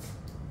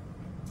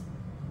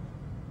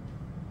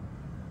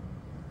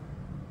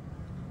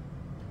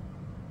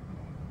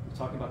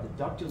talking about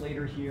the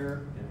ductulator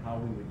here and how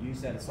we would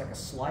use that. It's like a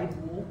slide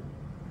rule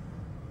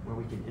where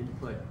we can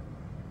input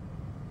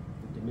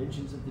the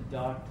dimensions of the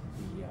duct,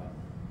 the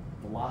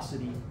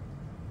velocity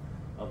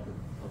of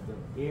the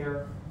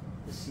air,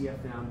 the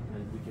CFM,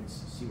 and we can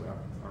see what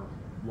our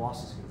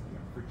loss is going to be,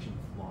 our friction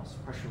loss,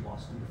 pressure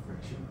loss due to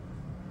friction.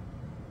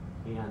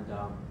 And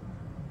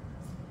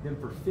then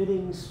for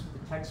fittings, the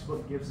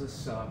textbook gives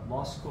us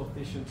loss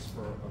coefficients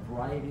for a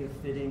variety of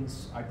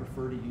fittings. I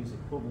prefer to use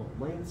equivalent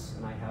lengths,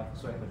 and I have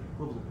an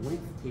equivalent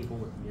length table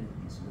at the end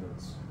of these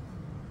notes.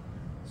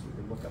 So we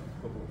can look up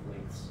equivalent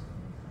lengths.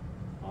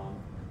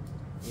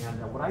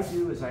 And what I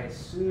do is I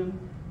assume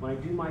when I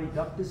do my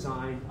duct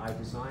design, I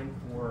design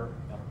for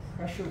a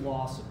pressure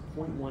loss of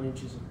 0.1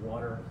 inches of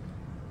water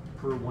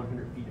per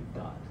 100 feet of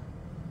duct.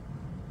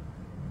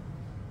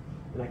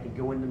 And I can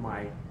go into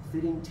my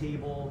fitting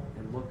table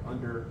and look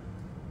under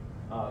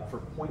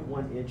for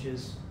 0.1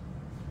 inches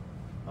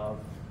of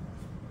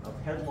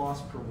head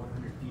loss per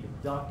 100 feet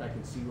of duct. I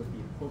can see what the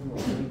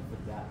equivalent length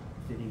of that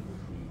fitting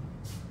would be.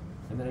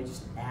 And then I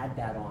just add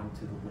that on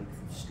to the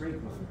length of straight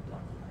run of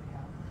duct that I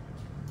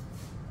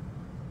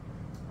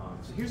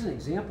have. So here's an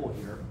example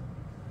here.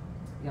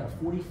 We got a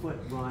 40-foot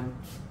run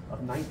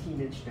of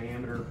 19-inch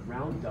diameter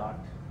round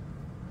duct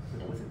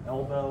with an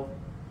elbow.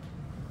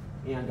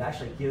 And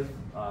actually I give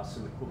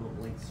some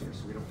equivalent lengths here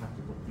so we don't have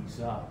to look these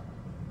up.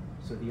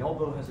 So the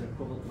elbow has an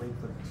equivalent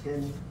length of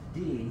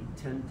 10D,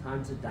 10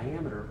 times the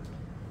diameter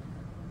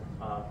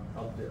of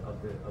the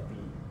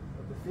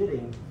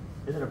fitting.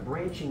 And then a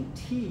branching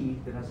T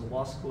that has a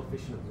loss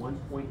coefficient of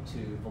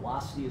 1.2.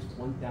 Velocity is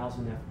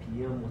 1,000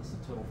 FPM. What's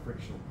the total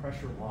frictional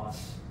pressure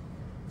loss?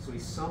 So we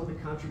sum the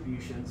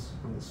contributions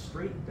from the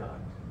straight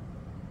duct,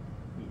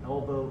 the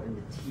elbow, and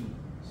the T.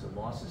 So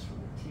losses from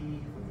the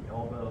T, from the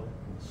elbow,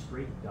 and the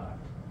straight duct.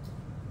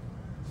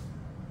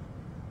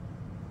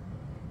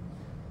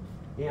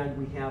 And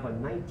we have a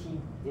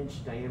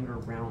 19-inch diameter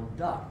round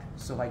duct.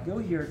 So if I go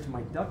here to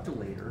my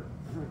ductulator,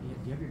 I don't know,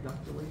 do you have your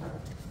ductulator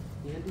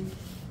handy?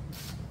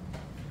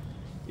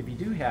 If you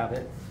do have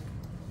it,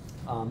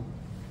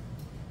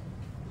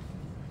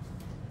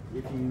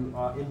 if you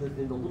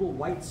in the little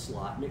white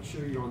slot, make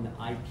sure you're on the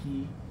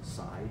IP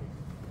side.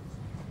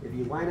 If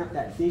you line up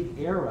that big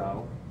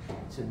arrow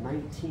to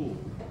 19,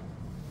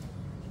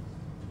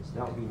 so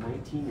that would be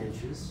 19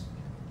 inches.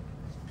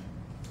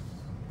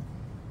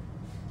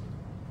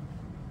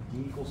 D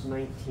equals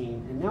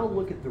 19, and now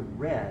look at the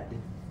red.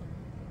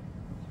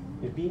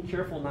 And being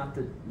careful not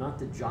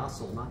to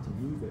jostle, not to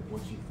move it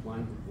once you've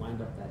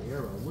lined up that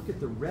arrow. Look at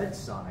the red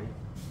side,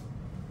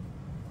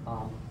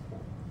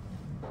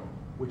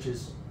 which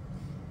is,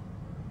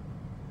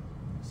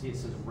 see it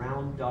says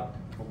round duct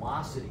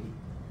velocity.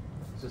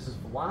 So it says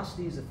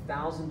velocity is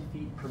 1,000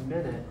 feet per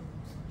minute.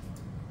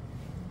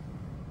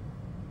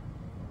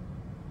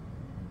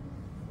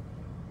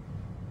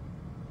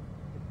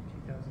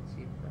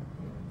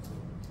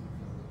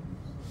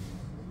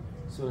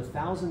 So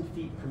 1,000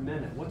 feet per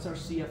minute. What's our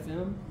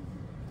CFM?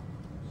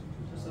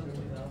 Just under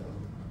 2,000.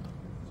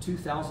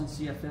 2,000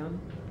 CFM?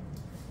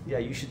 Yeah,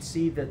 you should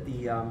see that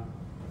the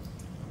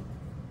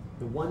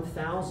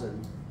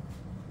 1,000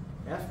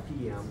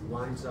 FPM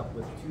lines up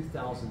with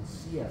 2,000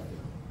 CFM.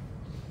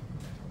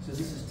 So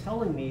this is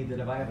telling me that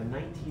if I have a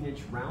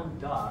 19-inch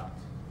round duct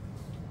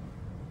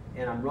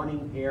and I'm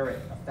running air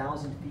at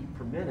 1,000 feet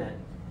per minute,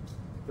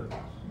 the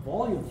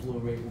volume flow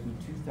rate will be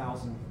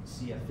 2,000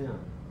 CFM.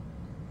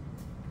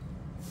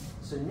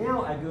 So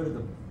now I go to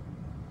the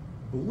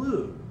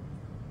blue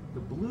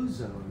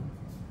zone.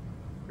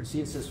 You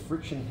see it says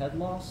friction head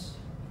loss?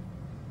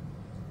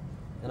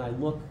 And I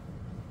look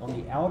on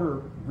the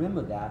outer rim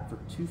of that for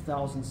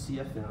 2,000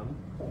 CFM.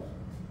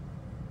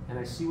 And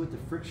I see what the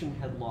friction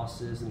head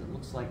loss is, and it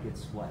looks like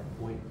it's what?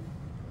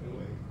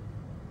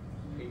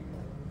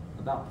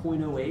 About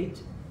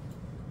 0.08.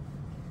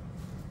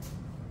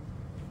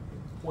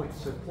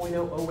 So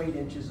 0.008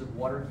 inches of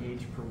water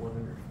gauge per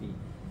 100 feet.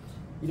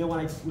 You know, when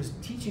I was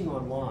teaching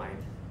online,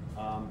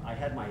 I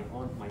had my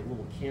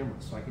little camera,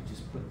 so I could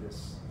just put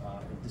this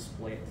and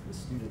display it to the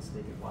students.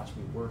 They could watch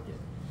me work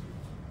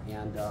it.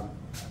 And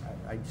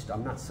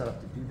I'm not set up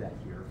to do that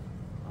here.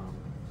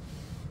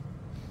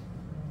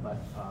 But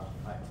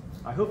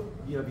I hope,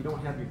 you know, if you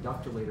don't have your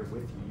ductulator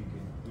with you, you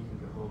can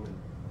go home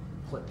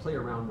and play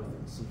around with it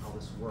and see how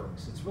this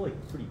works. It's really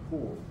pretty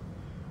cool.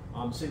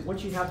 So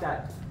once you have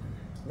that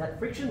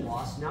friction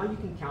loss, now you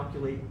can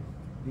calculate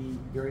the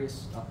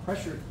various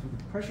pressure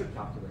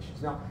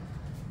calculations. Now,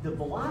 the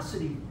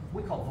velocity,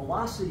 we call it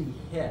velocity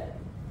head,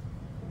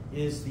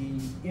 is the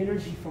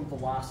energy from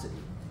velocity.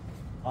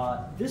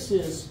 This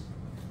is,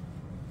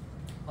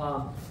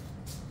 the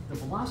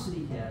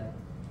velocity head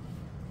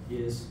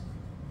is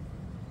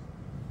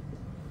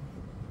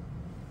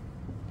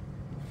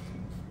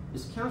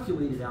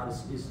calculated out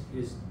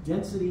is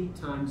density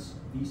times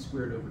v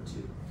squared over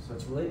 2. So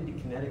it's related to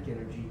kinetic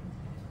energy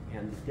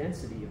and the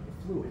density of the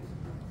fluid.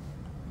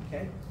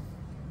 Okay?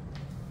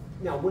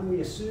 Now, when we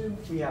assume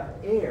we have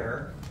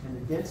air, and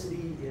the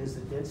density is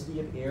the density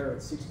of air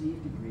at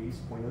 68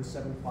 degrees,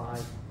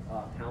 0.075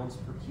 pounds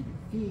per cubic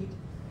feet,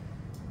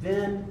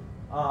 then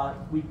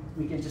we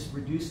can just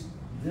reduce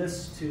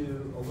this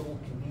to a little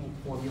convenient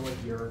formula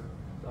here,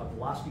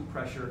 velocity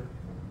pressure,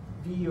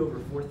 V over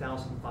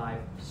 4,005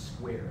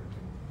 squared.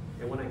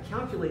 And when I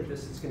calculate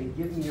this, it's going to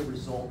give me a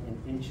result in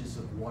inches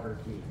of water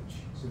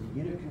gauge. So the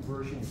unit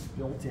conversion is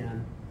built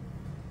in.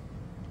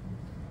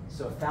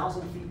 So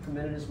 1,000 feet per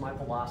minute is my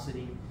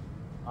velocity.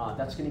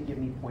 That's going to give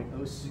me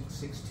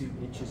 0.062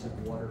 inches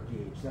of water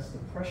gauge. That's the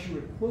pressure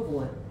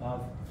equivalent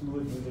of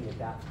fluid moving at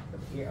that,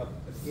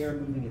 of air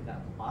moving at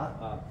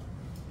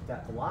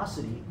that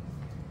velocity.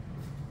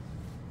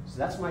 So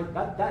that's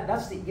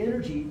that's the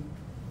energy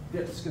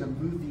that's going to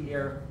move the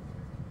air,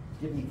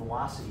 give me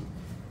velocity.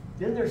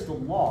 Then there's the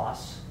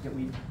loss that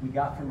we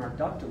got from our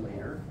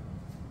ductulator,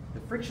 the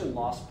friction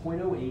loss,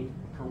 0.08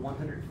 per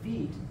 100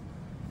 feet.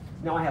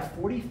 Now I have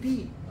 40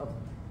 feet of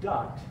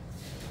duct.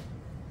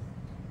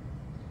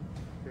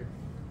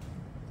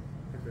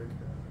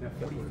 Yeah,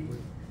 40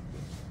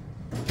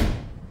 feet.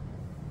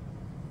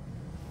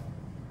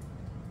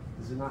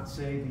 Does it not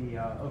say the,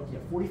 oh yeah,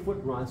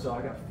 40-foot run, so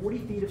I got 40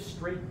 feet of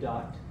straight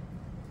duct,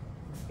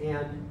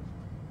 and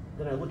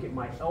then I look at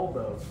my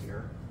elbow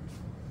here,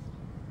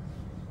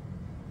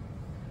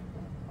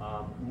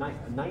 a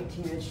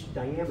 19-inch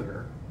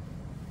diameter,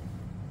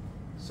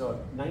 so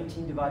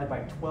 19 divided by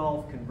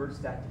 12 converts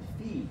that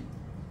to feet,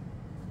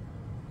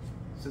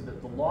 so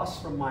that the loss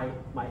from my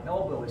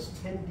elbow is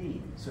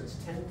 10D, so it's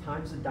 10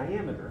 times the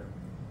diameter.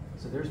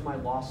 So there's my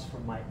loss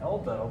from my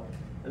elbow,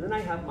 and then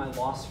I have my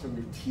loss from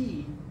the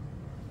T,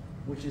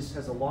 which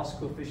has a loss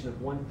coefficient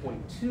of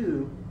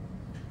 1.2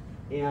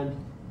 and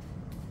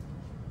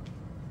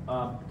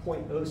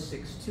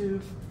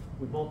 0.062.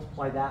 We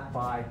multiply that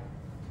by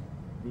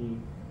the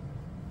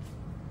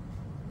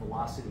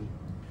velocity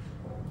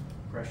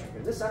pressure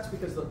here. That's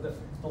because the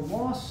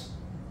loss,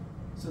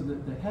 so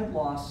the head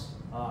loss,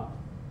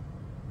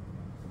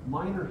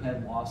 minor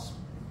head loss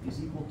is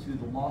equal to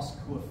the loss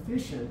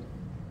coefficient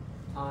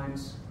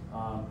times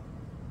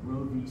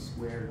rho v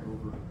squared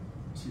over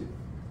 2,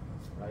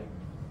 right?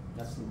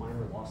 That's the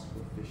minor loss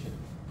coefficient.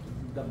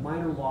 The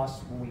minor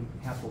loss when we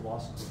have the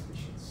loss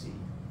coefficient C.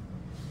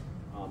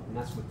 And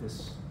that's what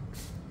this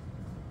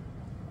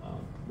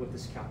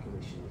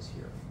calculation is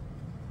here.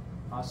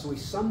 So we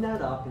sum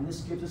that up, and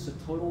this gives us a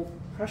total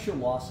pressure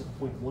loss of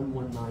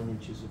 0.119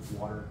 inches of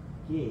water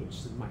gauge.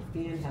 So my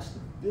fan has to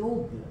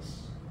build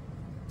this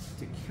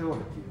to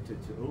counter, to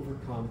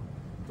overcome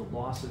the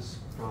losses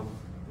from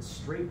the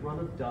straight run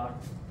of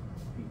duct,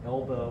 the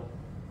elbow,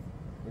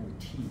 and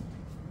the T.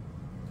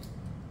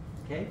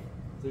 Okay,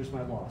 there's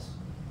my loss.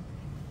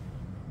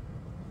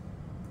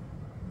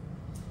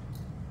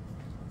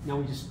 Now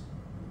we just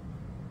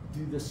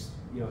do this,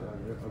 you know,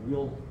 a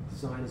real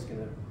design is going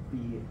to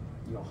be,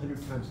 you know,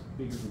 100 times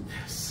bigger than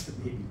this,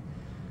 maybe.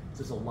 So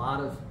there's a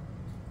lot of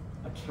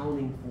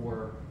accounting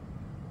for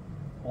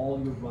all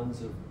your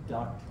runs of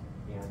duct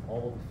and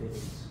all of the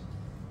fittings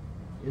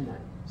in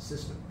that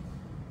system.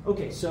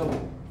 Okay, so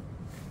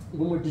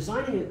when we're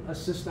designing a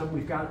system,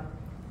 we've got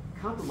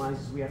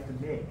compromises we have to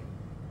make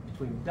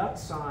between duct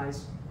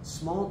size.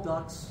 Small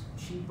ducts,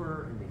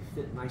 cheaper, and they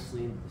fit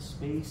nicely into the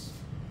space.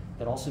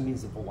 That also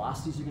means the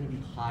velocities are going to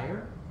be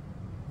higher.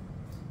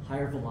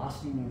 Higher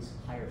velocity means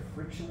higher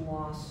friction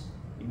loss.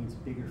 It means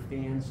bigger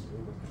fans to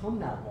overcome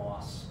that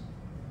loss.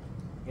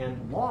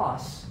 And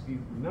loss, if you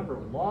remember,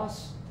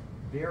 loss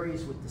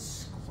varies with the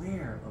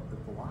square of the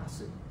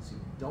velocity. So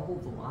you double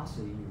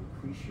velocity, you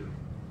increase your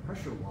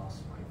pressure loss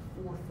by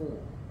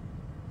 4-fold.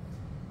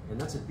 And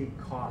that's a big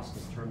cost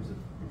in terms of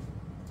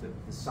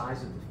the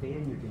size of the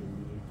fan you're going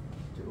to need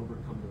to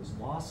overcome those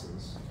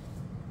losses.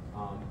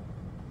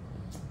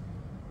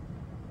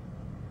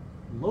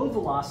 Low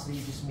velocity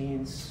just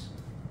means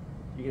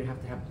you're going to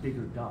have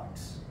bigger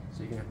ducts.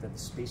 So you're going to have the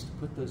space to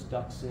put those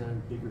ducts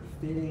in, bigger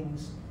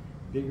fittings.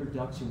 Bigger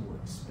ducts are more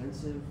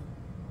expensive.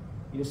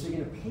 You know, so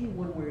you're going to pay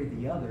one way or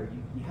the other.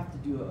 You have to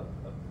do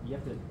you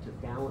have to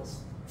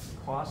balance the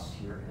costs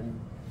here, and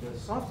the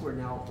software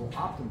now will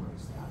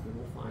optimize that. It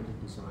will find a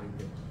design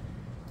that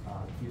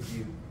gives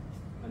you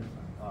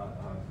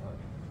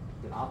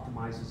that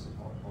optimizes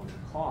on the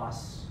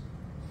costs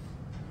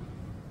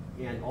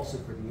and also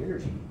for the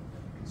energy,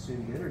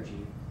 consumed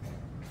energy.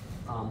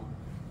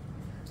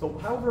 So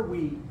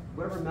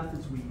whatever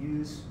methods we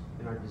use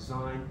in our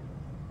design,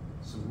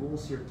 some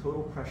rules here: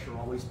 total pressure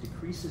always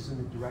decreases in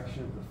the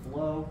direction of the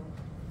flow.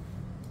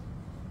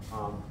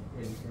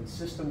 In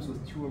systems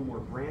with 2 or more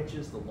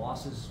branches, the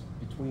losses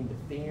between the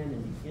fan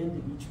and the end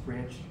of each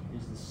branch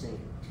is the same.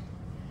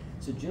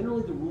 So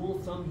generally the rule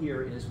of thumb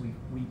here is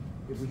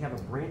if we have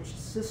a branched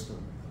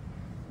system,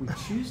 we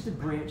choose the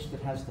branch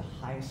that has the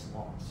highest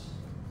loss.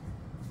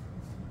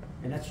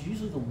 And that's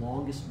usually the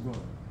longest run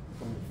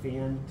from the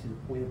fan to the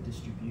point of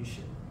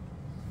distribution.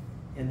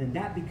 And then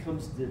that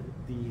becomes we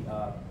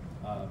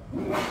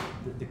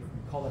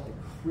call that the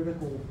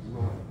critical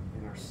run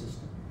in our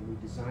system. When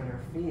we design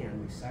our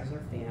fan, we size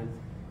our fan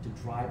to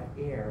drive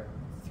air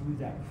through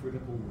that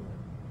critical run.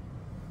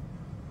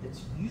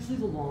 It's usually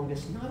the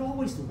longest, not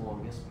always the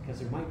longest, because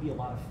there might be a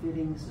lot of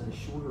fittings in a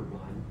shorter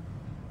run,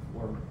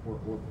 or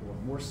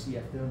more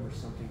CFM or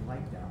something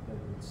like that, but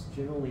it's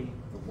generally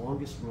the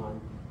longest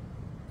run,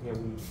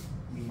 and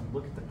we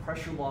look at the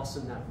pressure loss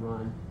in that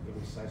run, and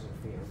we size our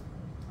fan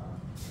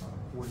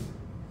accordingly.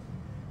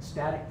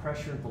 Static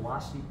pressure and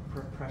velocity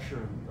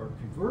pressure are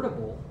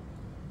convertible.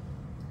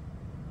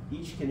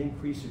 Each can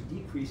increase or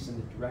decrease in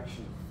the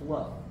direction of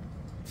flow.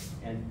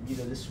 And you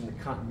know this from the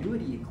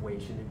continuity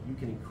equation. If you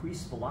can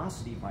increase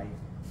velocity by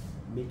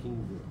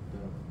making the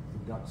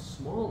duct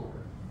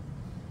smaller,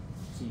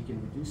 so you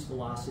can reduce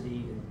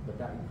velocity, but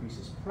that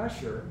increases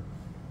pressure,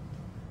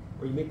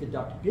 or you make the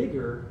duct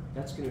bigger,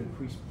 that's going to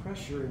increase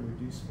pressure and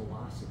reduce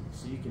velocity.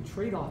 So you can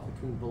trade off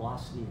between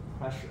velocity and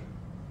pressure.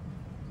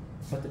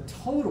 But the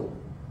total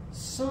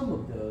sum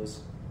of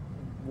those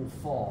will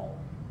fall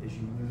as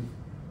you move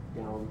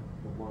down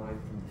the line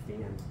from the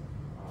fan to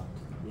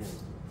the end, to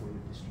the point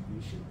of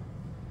distribution.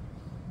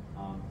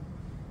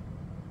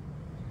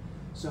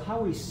 So how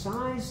we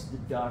size the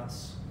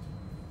ducts,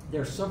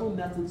 there are several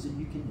methods that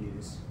you can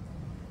use.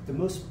 The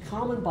most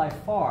common by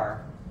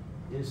far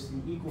is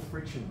the equal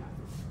friction method.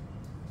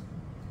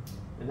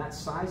 And that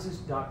sizes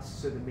ducts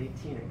so to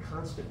maintain a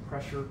constant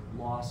pressure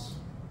loss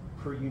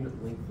per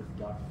unit length of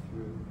duct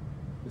through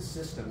the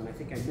system. And I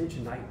think I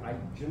mentioned I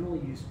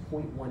generally use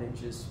 0.1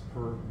 inches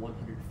per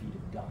 100 feet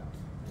of duct.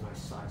 And I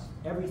size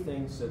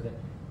everything so that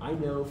I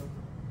know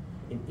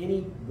in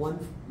any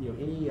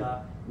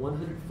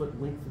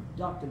 100-foot length of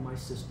duct in my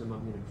system,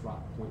 I'm going to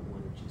drop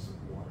 0.1 inches of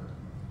water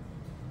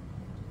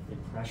in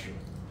pressure.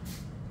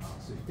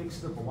 So fix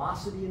the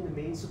velocity in the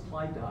main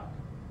supply duct.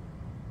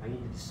 I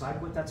need to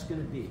decide what that's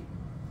going to be.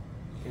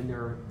 And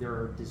there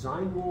are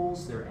design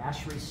rules, there are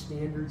ASHRAE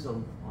standards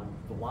on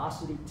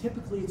velocity.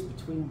 Typically it's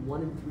between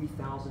 1 and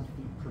 3,000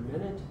 feet per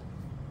minute,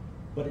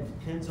 but it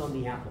depends on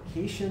the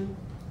application,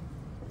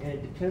 and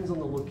it depends on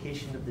the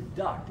location of the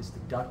duct. Is the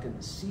duct in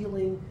the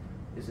ceiling?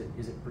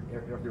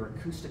 Are there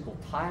acoustical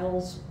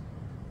tiles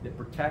that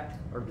protect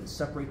or that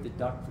separate the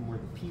duct from where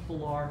the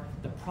people are?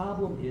 The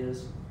problem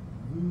is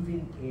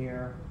moving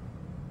air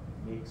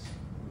makes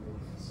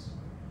noise.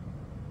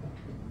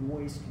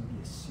 Noise can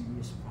be a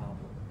serious problem.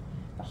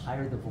 The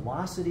higher the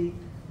velocity,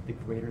 the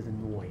greater the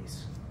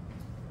noise.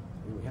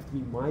 And we have to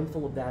be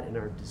mindful of that in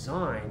our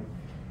design.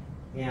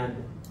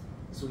 And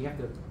so we have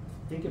to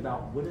think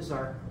about what is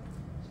our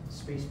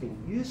space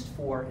being used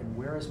for and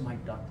where is my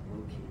duct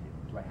located?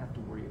 Do I have to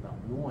worry about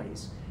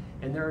noise?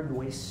 And there are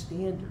noise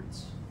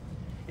standards.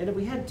 And if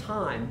we had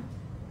time,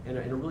 in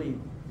a really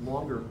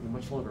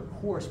much longer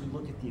course, we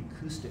look at the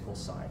acoustical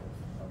side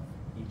of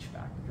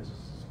HVAC because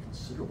there's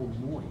considerable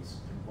noise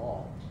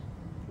involved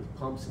with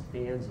pumps and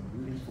fans and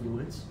moving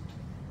fluids.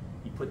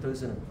 You put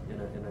those in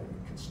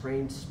a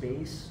constrained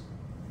space,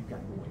 you've got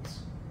noise,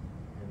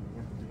 and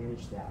you have to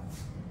manage that.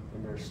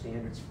 And there are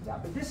standards for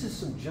that. But this is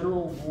some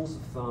general rules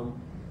of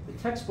thumb. The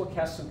textbook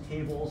has some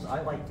tables.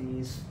 I like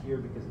these here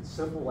because it's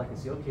simple. I can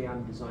say, okay,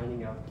 I'm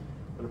designing an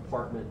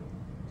apartment.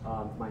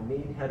 My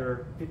main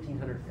header,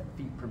 1,500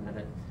 feet per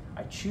minute.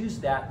 I choose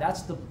that.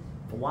 That's the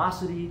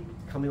velocity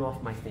coming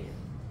off my fan.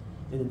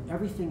 And then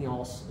everything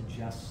else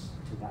adjusts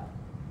to that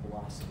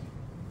velocity.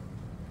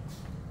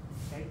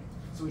 Okay?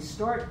 So we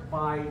start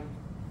by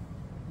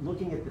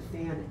looking at the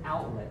fan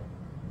outlet.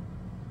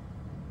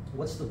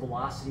 What's the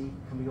velocity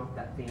coming off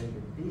that fan going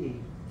to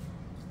be?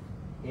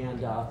 And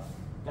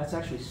that's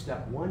actually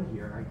step one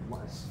here.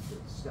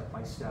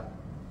 Step-by-step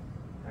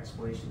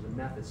explanation of the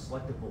method.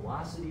 Select the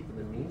velocity for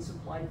the main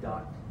supply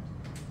duct,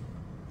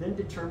 then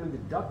determine the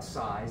duct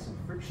size and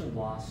friction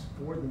loss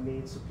for the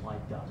main supply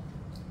duct.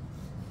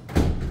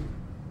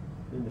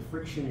 Then the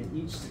friction in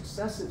each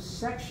successive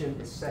section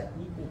is set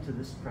equal to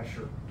this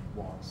pressure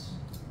loss.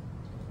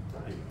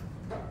 We're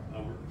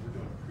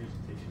doing a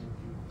presentation with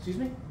you. Excuse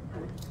me?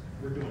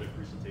 We're doing a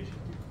presentation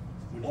with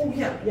you. Oh,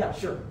 yeah,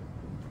 sure.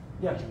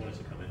 Yeah. Would you want us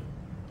to come in?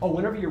 Oh,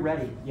 whenever you're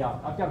ready. Yeah,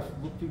 I've got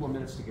a few more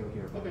minutes to go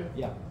here. Okay.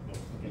 Yeah. No,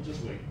 we'll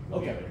just wait.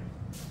 Okay.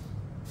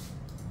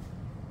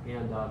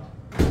 And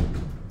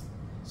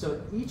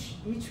so each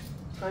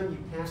time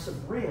you pass a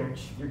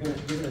branch, you're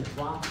gonna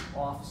drop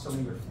off some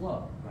of your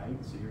flow, right?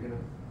 So you're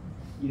gonna,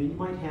 you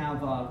might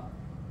have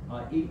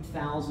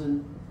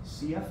 8,000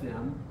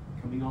 CFM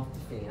coming off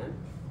the fan,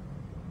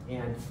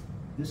 and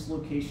this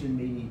location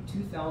may need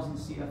 2,000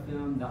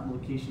 CFM. That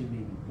location may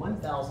need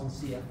 1,000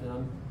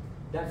 CFM.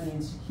 That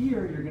means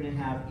here you're going to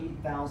have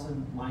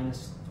 8,000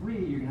 minus 3,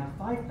 you're going to have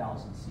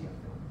 5,000 CFM.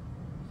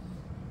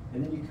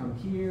 And then you come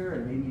here,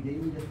 and maybe they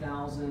need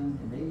 1,000,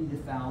 and they need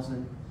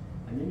 1,000,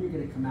 and then you're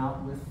going to come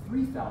out with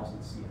 3,000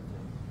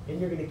 CFM. And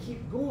you're going to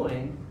keep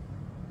going,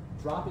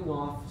 dropping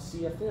off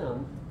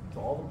CFM to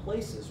all the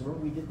places.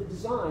 Remember, we did the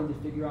design to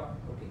figure out,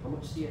 okay, how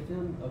much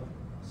CFM of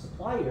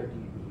supply air do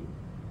you need?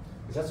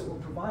 Because that's what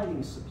we're providing,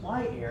 is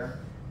supply air,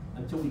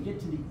 until we get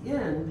to the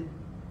end,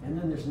 and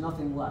then there's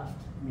nothing left.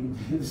 I mean,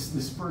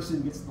 this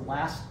person gets the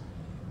last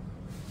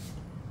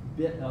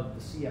bit of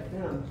the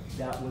CFM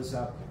that was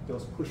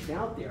pushed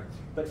out there.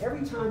 But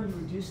every time you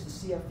reduce the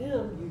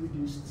CFM, you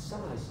reduce the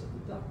size of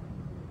the duct.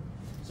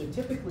 So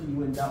typically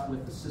you end up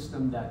with a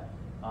system that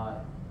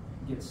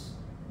gets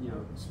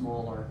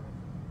smaller,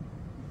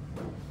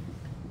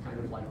 kind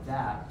of like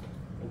that,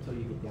 until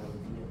you get down to the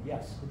end.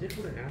 Yes? I did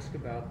want to ask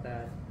about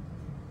that.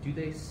 Do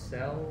they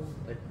sell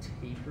a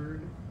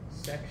tapered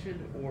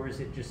section, or is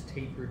it just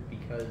tapered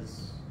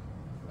because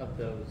of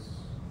those?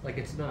 Like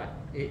it's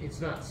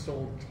not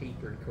sold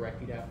tapered, correct?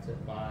 You'd have to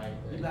buy.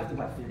 You have to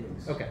buy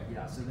fittings. Okay.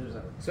 Yeah. So there's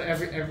a. So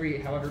every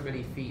however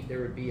many feet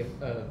there would be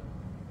a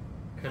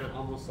kind of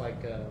almost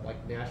like a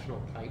national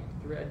pipe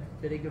thread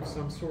fitting of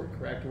some sort,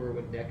 correct? Where it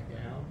would neck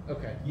down.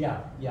 Okay.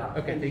 Yeah. Yeah.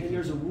 Okay. And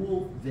there's a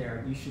rule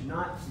there. You should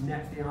not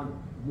neck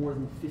down more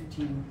than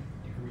 15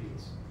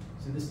 degrees.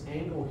 So this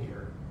angle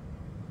here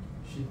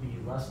should be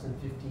less than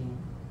 15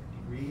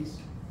 degrees.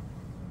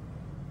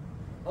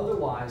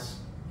 Otherwise,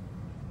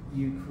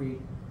 you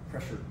create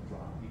pressure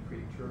drop, you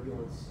create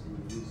turbulence,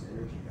 and you lose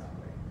energy that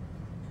way.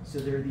 So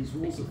there are these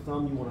rules of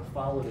thumb you want to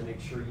follow to make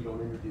sure you don't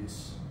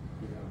introduce,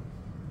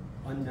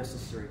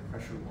 unnecessary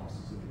pressure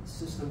losses into the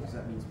system, because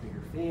that means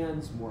bigger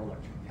fans, more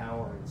electric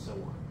power, and so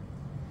on.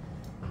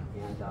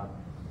 And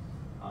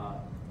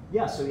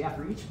yeah, so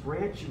after each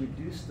branch, you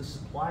reduce the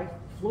supply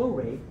flow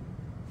rate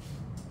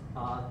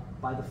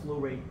by the flow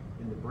rate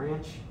in the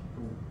branch,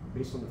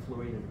 based on the flow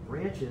rate in the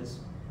branches.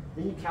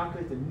 Then you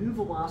calculate the new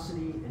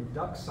velocity and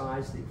duct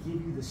size that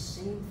give you the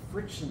same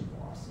friction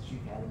loss as you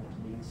had in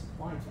that main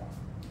supply duct.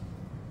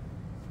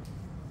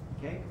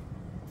 Okay?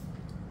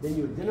 Then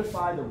you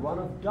identify the run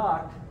of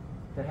duct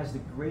that has the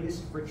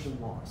greatest friction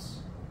loss.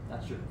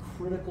 That's your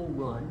critical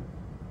run.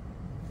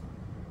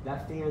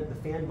 The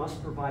fan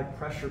must provide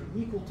pressure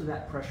equal to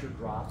that pressure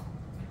drop,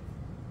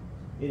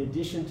 in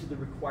addition to the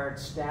required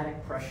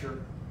static pressure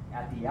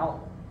at the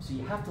outlet. So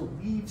you have to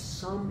leave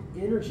some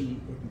energy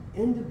at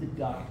the end of the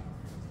duct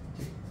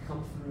to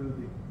come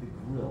through the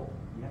grill.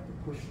 You have to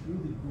push through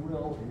the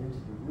grill and into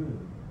the room.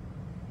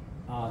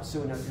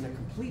 So in a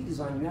complete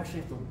design, you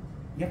actually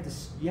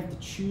have to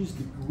choose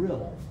the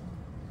grill.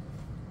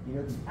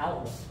 The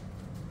outlet.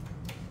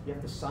 You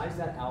have to size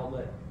that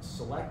outlet,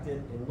 select it,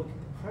 and look at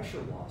the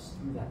pressure loss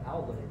through that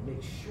outlet, and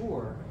make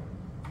sure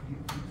you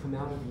come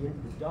out of the end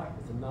of the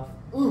duct with enough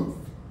oomph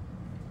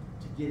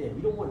to get in.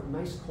 You don't want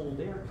nice cold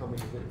air coming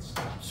and then it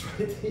stops,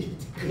 right?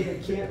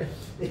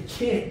 It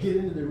can't get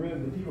into the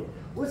room. The people,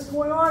 what's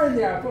going on in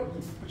there?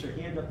 You put your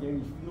hand up there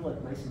and you feel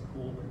it nice and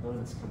cool, but none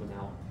of it's coming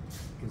out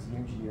because the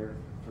engineer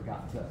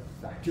forgot to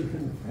factor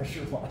in the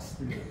pressure loss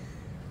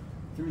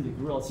through the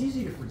grill. It's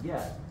easy to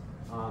forget.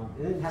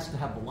 And it has to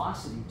have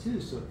velocity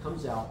too, so it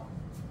comes out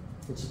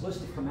It's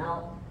supposed to come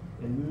out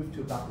and move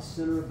to about the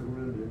center of the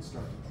room and then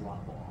start to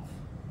drop off.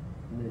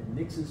 And then it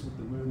mixes with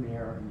the room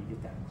air and you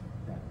get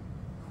that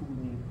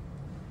cooling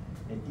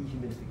and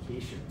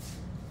dehumidification.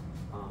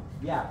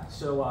 Yeah,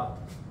 so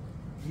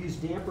use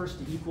dampers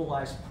to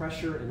equalize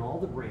pressure in all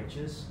the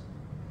branches.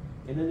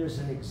 And then there's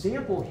an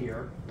example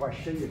here where I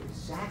show you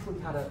exactly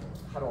how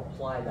to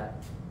apply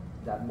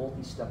that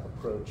multi-step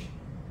approach.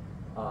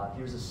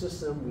 Here's a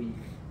system. We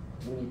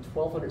need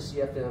 1200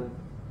 CFM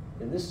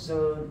in this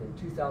zone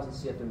and 2000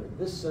 CFM in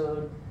this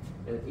zone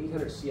and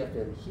 800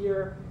 CFM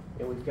here.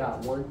 And we've got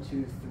 1,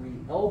 2, 3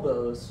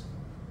 elbows.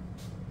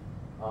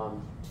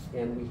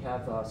 And we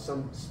have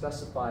some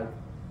specified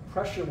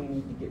pressure we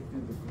need to get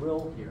through the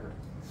grill here.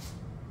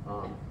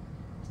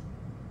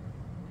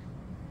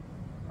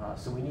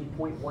 So we need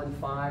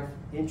 0.15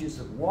 inches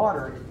of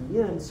water at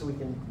the end so we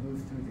can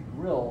move through the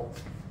grill.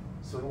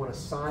 So we want to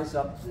size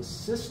up this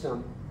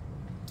system,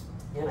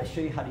 and I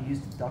show you how to use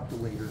the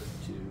ductilator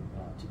to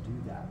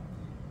do that.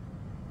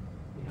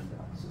 And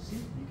so see,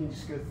 you can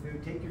just go through,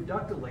 take your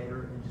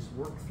ductilator and just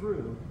work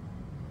through,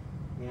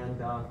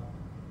 and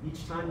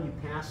each time you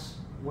pass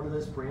one of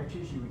those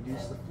branches, you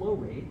reduce the flow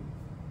rate,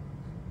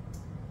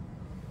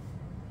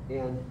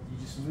 and you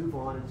just move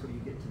on until you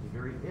get to the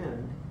very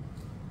end.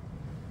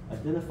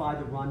 Identify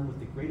the run with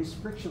the greatest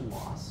friction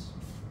loss,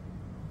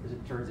 as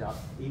it turns out,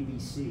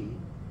 ABC.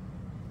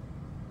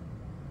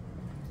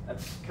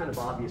 That's kind of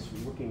obvious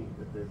from looking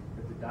at the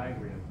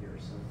diagram here.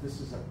 So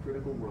this is a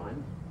critical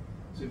run.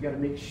 So we've got to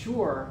make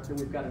sure that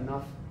we've got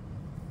enough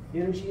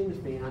energy in the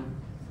fan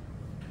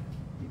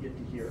to get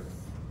to here.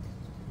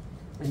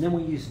 And then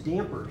we use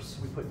dampers.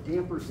 We put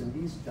dampers in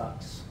these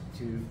ducts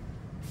to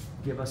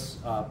give us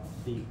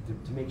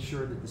to make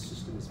sure that the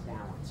system is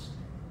balanced.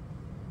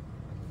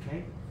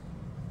 Okay.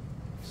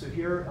 So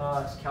here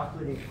is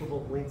calculating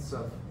equivalent lengths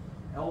of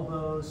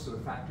elbows, so we're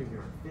factoring in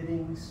our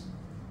fittings,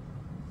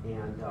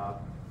 and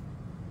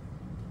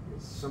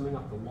it's summing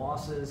up the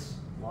losses,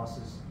 and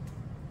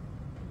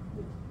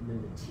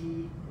then the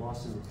T,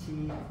 loss in the T,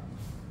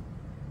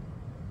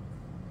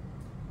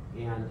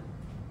 and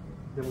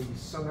then when you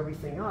sum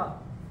everything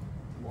up,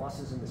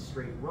 losses in the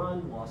straight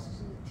run, losses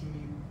in the T,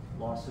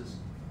 losses,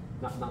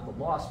 not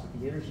the loss,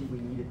 but the energy we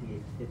need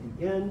at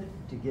the end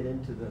to get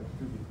into through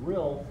the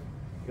grill.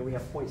 And we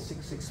have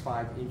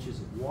 0.665 inches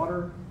of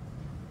water.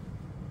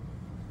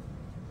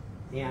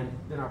 And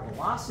then our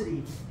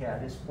velocity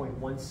head is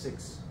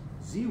 0.160.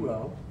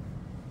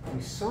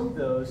 We sum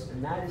those,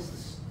 and that is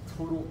the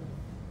total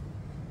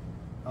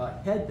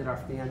head that our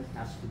fan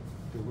has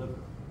to deliver.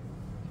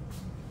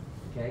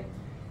 Okay?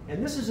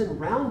 And this is in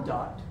round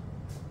duct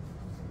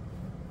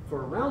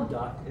for a round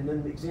duct, and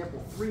then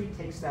example 3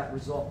 takes that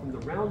result from the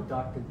round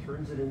duct and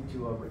turns it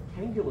into a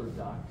rectangular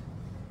duct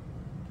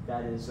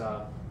that is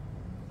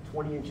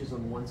 20 inches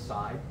on one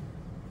side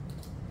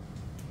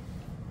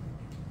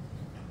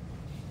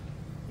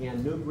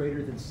and no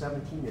greater than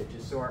 17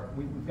 inches. So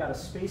we've got a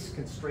space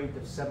constraint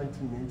of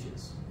 17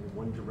 inches in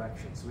one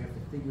direction. So we have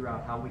to figure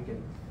out how we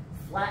can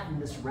flatten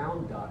this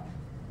round duct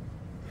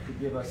to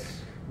give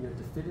us,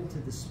 to fit into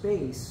the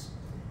space,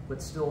 but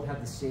still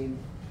have the same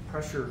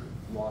pressure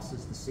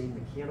losses, the same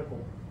mechanical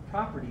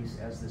properties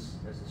as this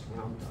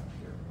round duct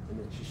here. And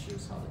it just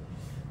shows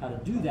how to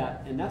do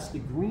that. And that's the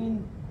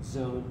green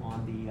zone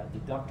on the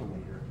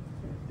ductilator.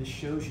 This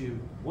shows you,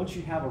 once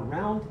you have a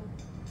round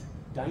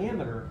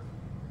diameter,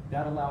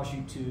 that allows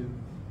you to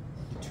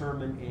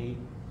determine a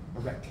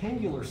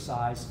rectangular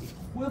size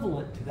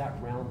equivalent to that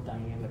round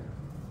diameter.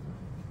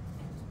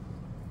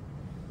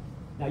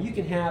 Now you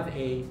can have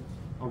a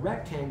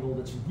rectangle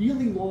that's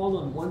really long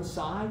on one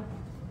side,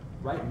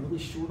 right, and really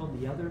short on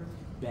the other.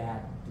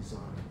 Bad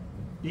design.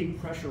 Big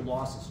pressure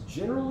losses.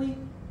 Generally,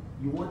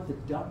 you want the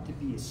duct to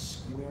be as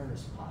square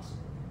as possible.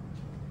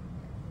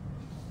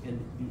 And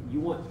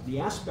you want the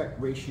aspect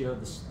ratio,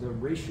 the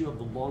ratio of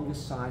the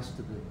longest size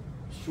to the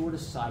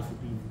shortest size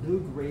would be no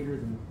greater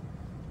than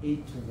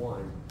 8 to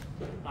 1.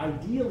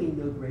 Ideally,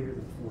 no greater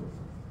than 4 to 1.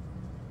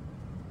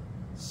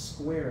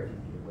 Square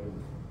can get away with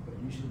it, but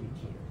usually we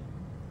can't.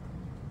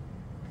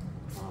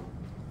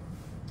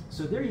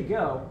 So there you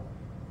go.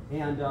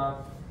 And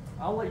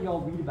I'll let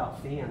y'all read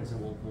about fans,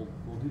 and we'll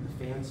do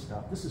the fan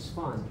stuff. This is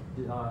fun.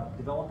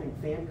 Developing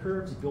fan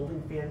curves,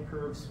 building fan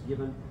curves,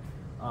 given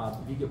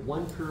you get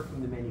one curve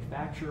from the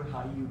manufacturer.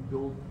 How do you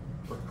build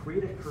or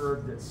create a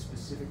curve that's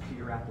specific to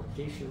your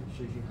application? It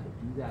shows you how to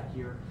do that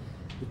here.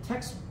 The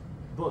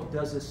textbook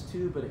does this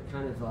too, but it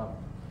kind of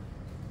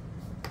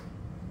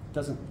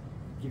doesn't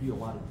give you a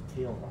lot of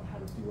detail about how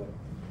to do it.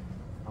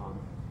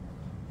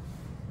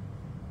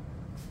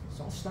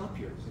 So I'll stop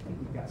here because I think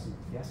we've got some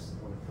guests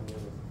that want to come in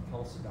and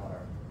tell us about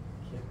our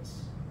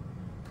campus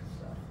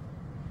stuff.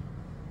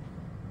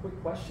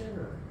 Quick question,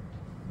 or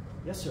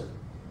yes, sir.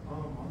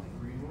 On the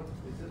green one,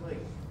 is it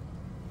like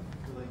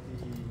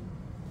the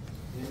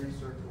inner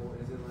circle?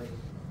 Is it like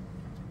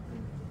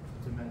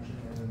dimension,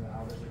 and then the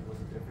outer circle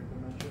is a different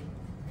dimension?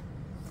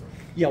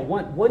 Yeah,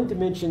 one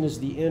dimension is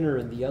the inner,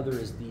 and the other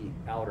is the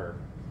outer.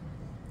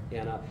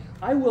 And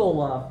I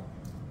will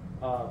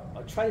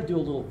I'll try to do a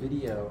little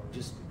video,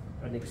 just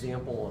an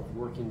example of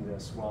working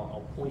this. Well,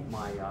 I'll point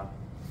my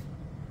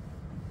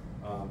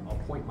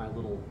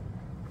little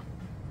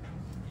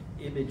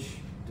image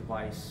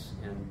device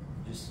and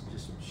just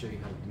show you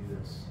how to do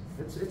this.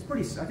 It's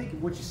pretty. I think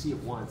once you see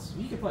it once,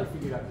 you can probably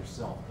figure it out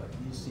yourself, but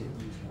you just see it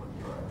used one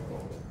time.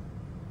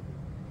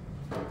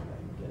 Yeah,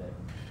 you get it.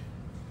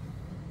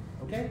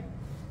 Okay.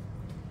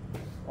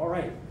 All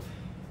right.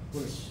 We're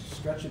going to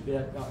stretch a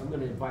bit. I'm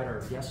going to invite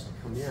our guests to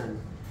come in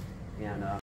and.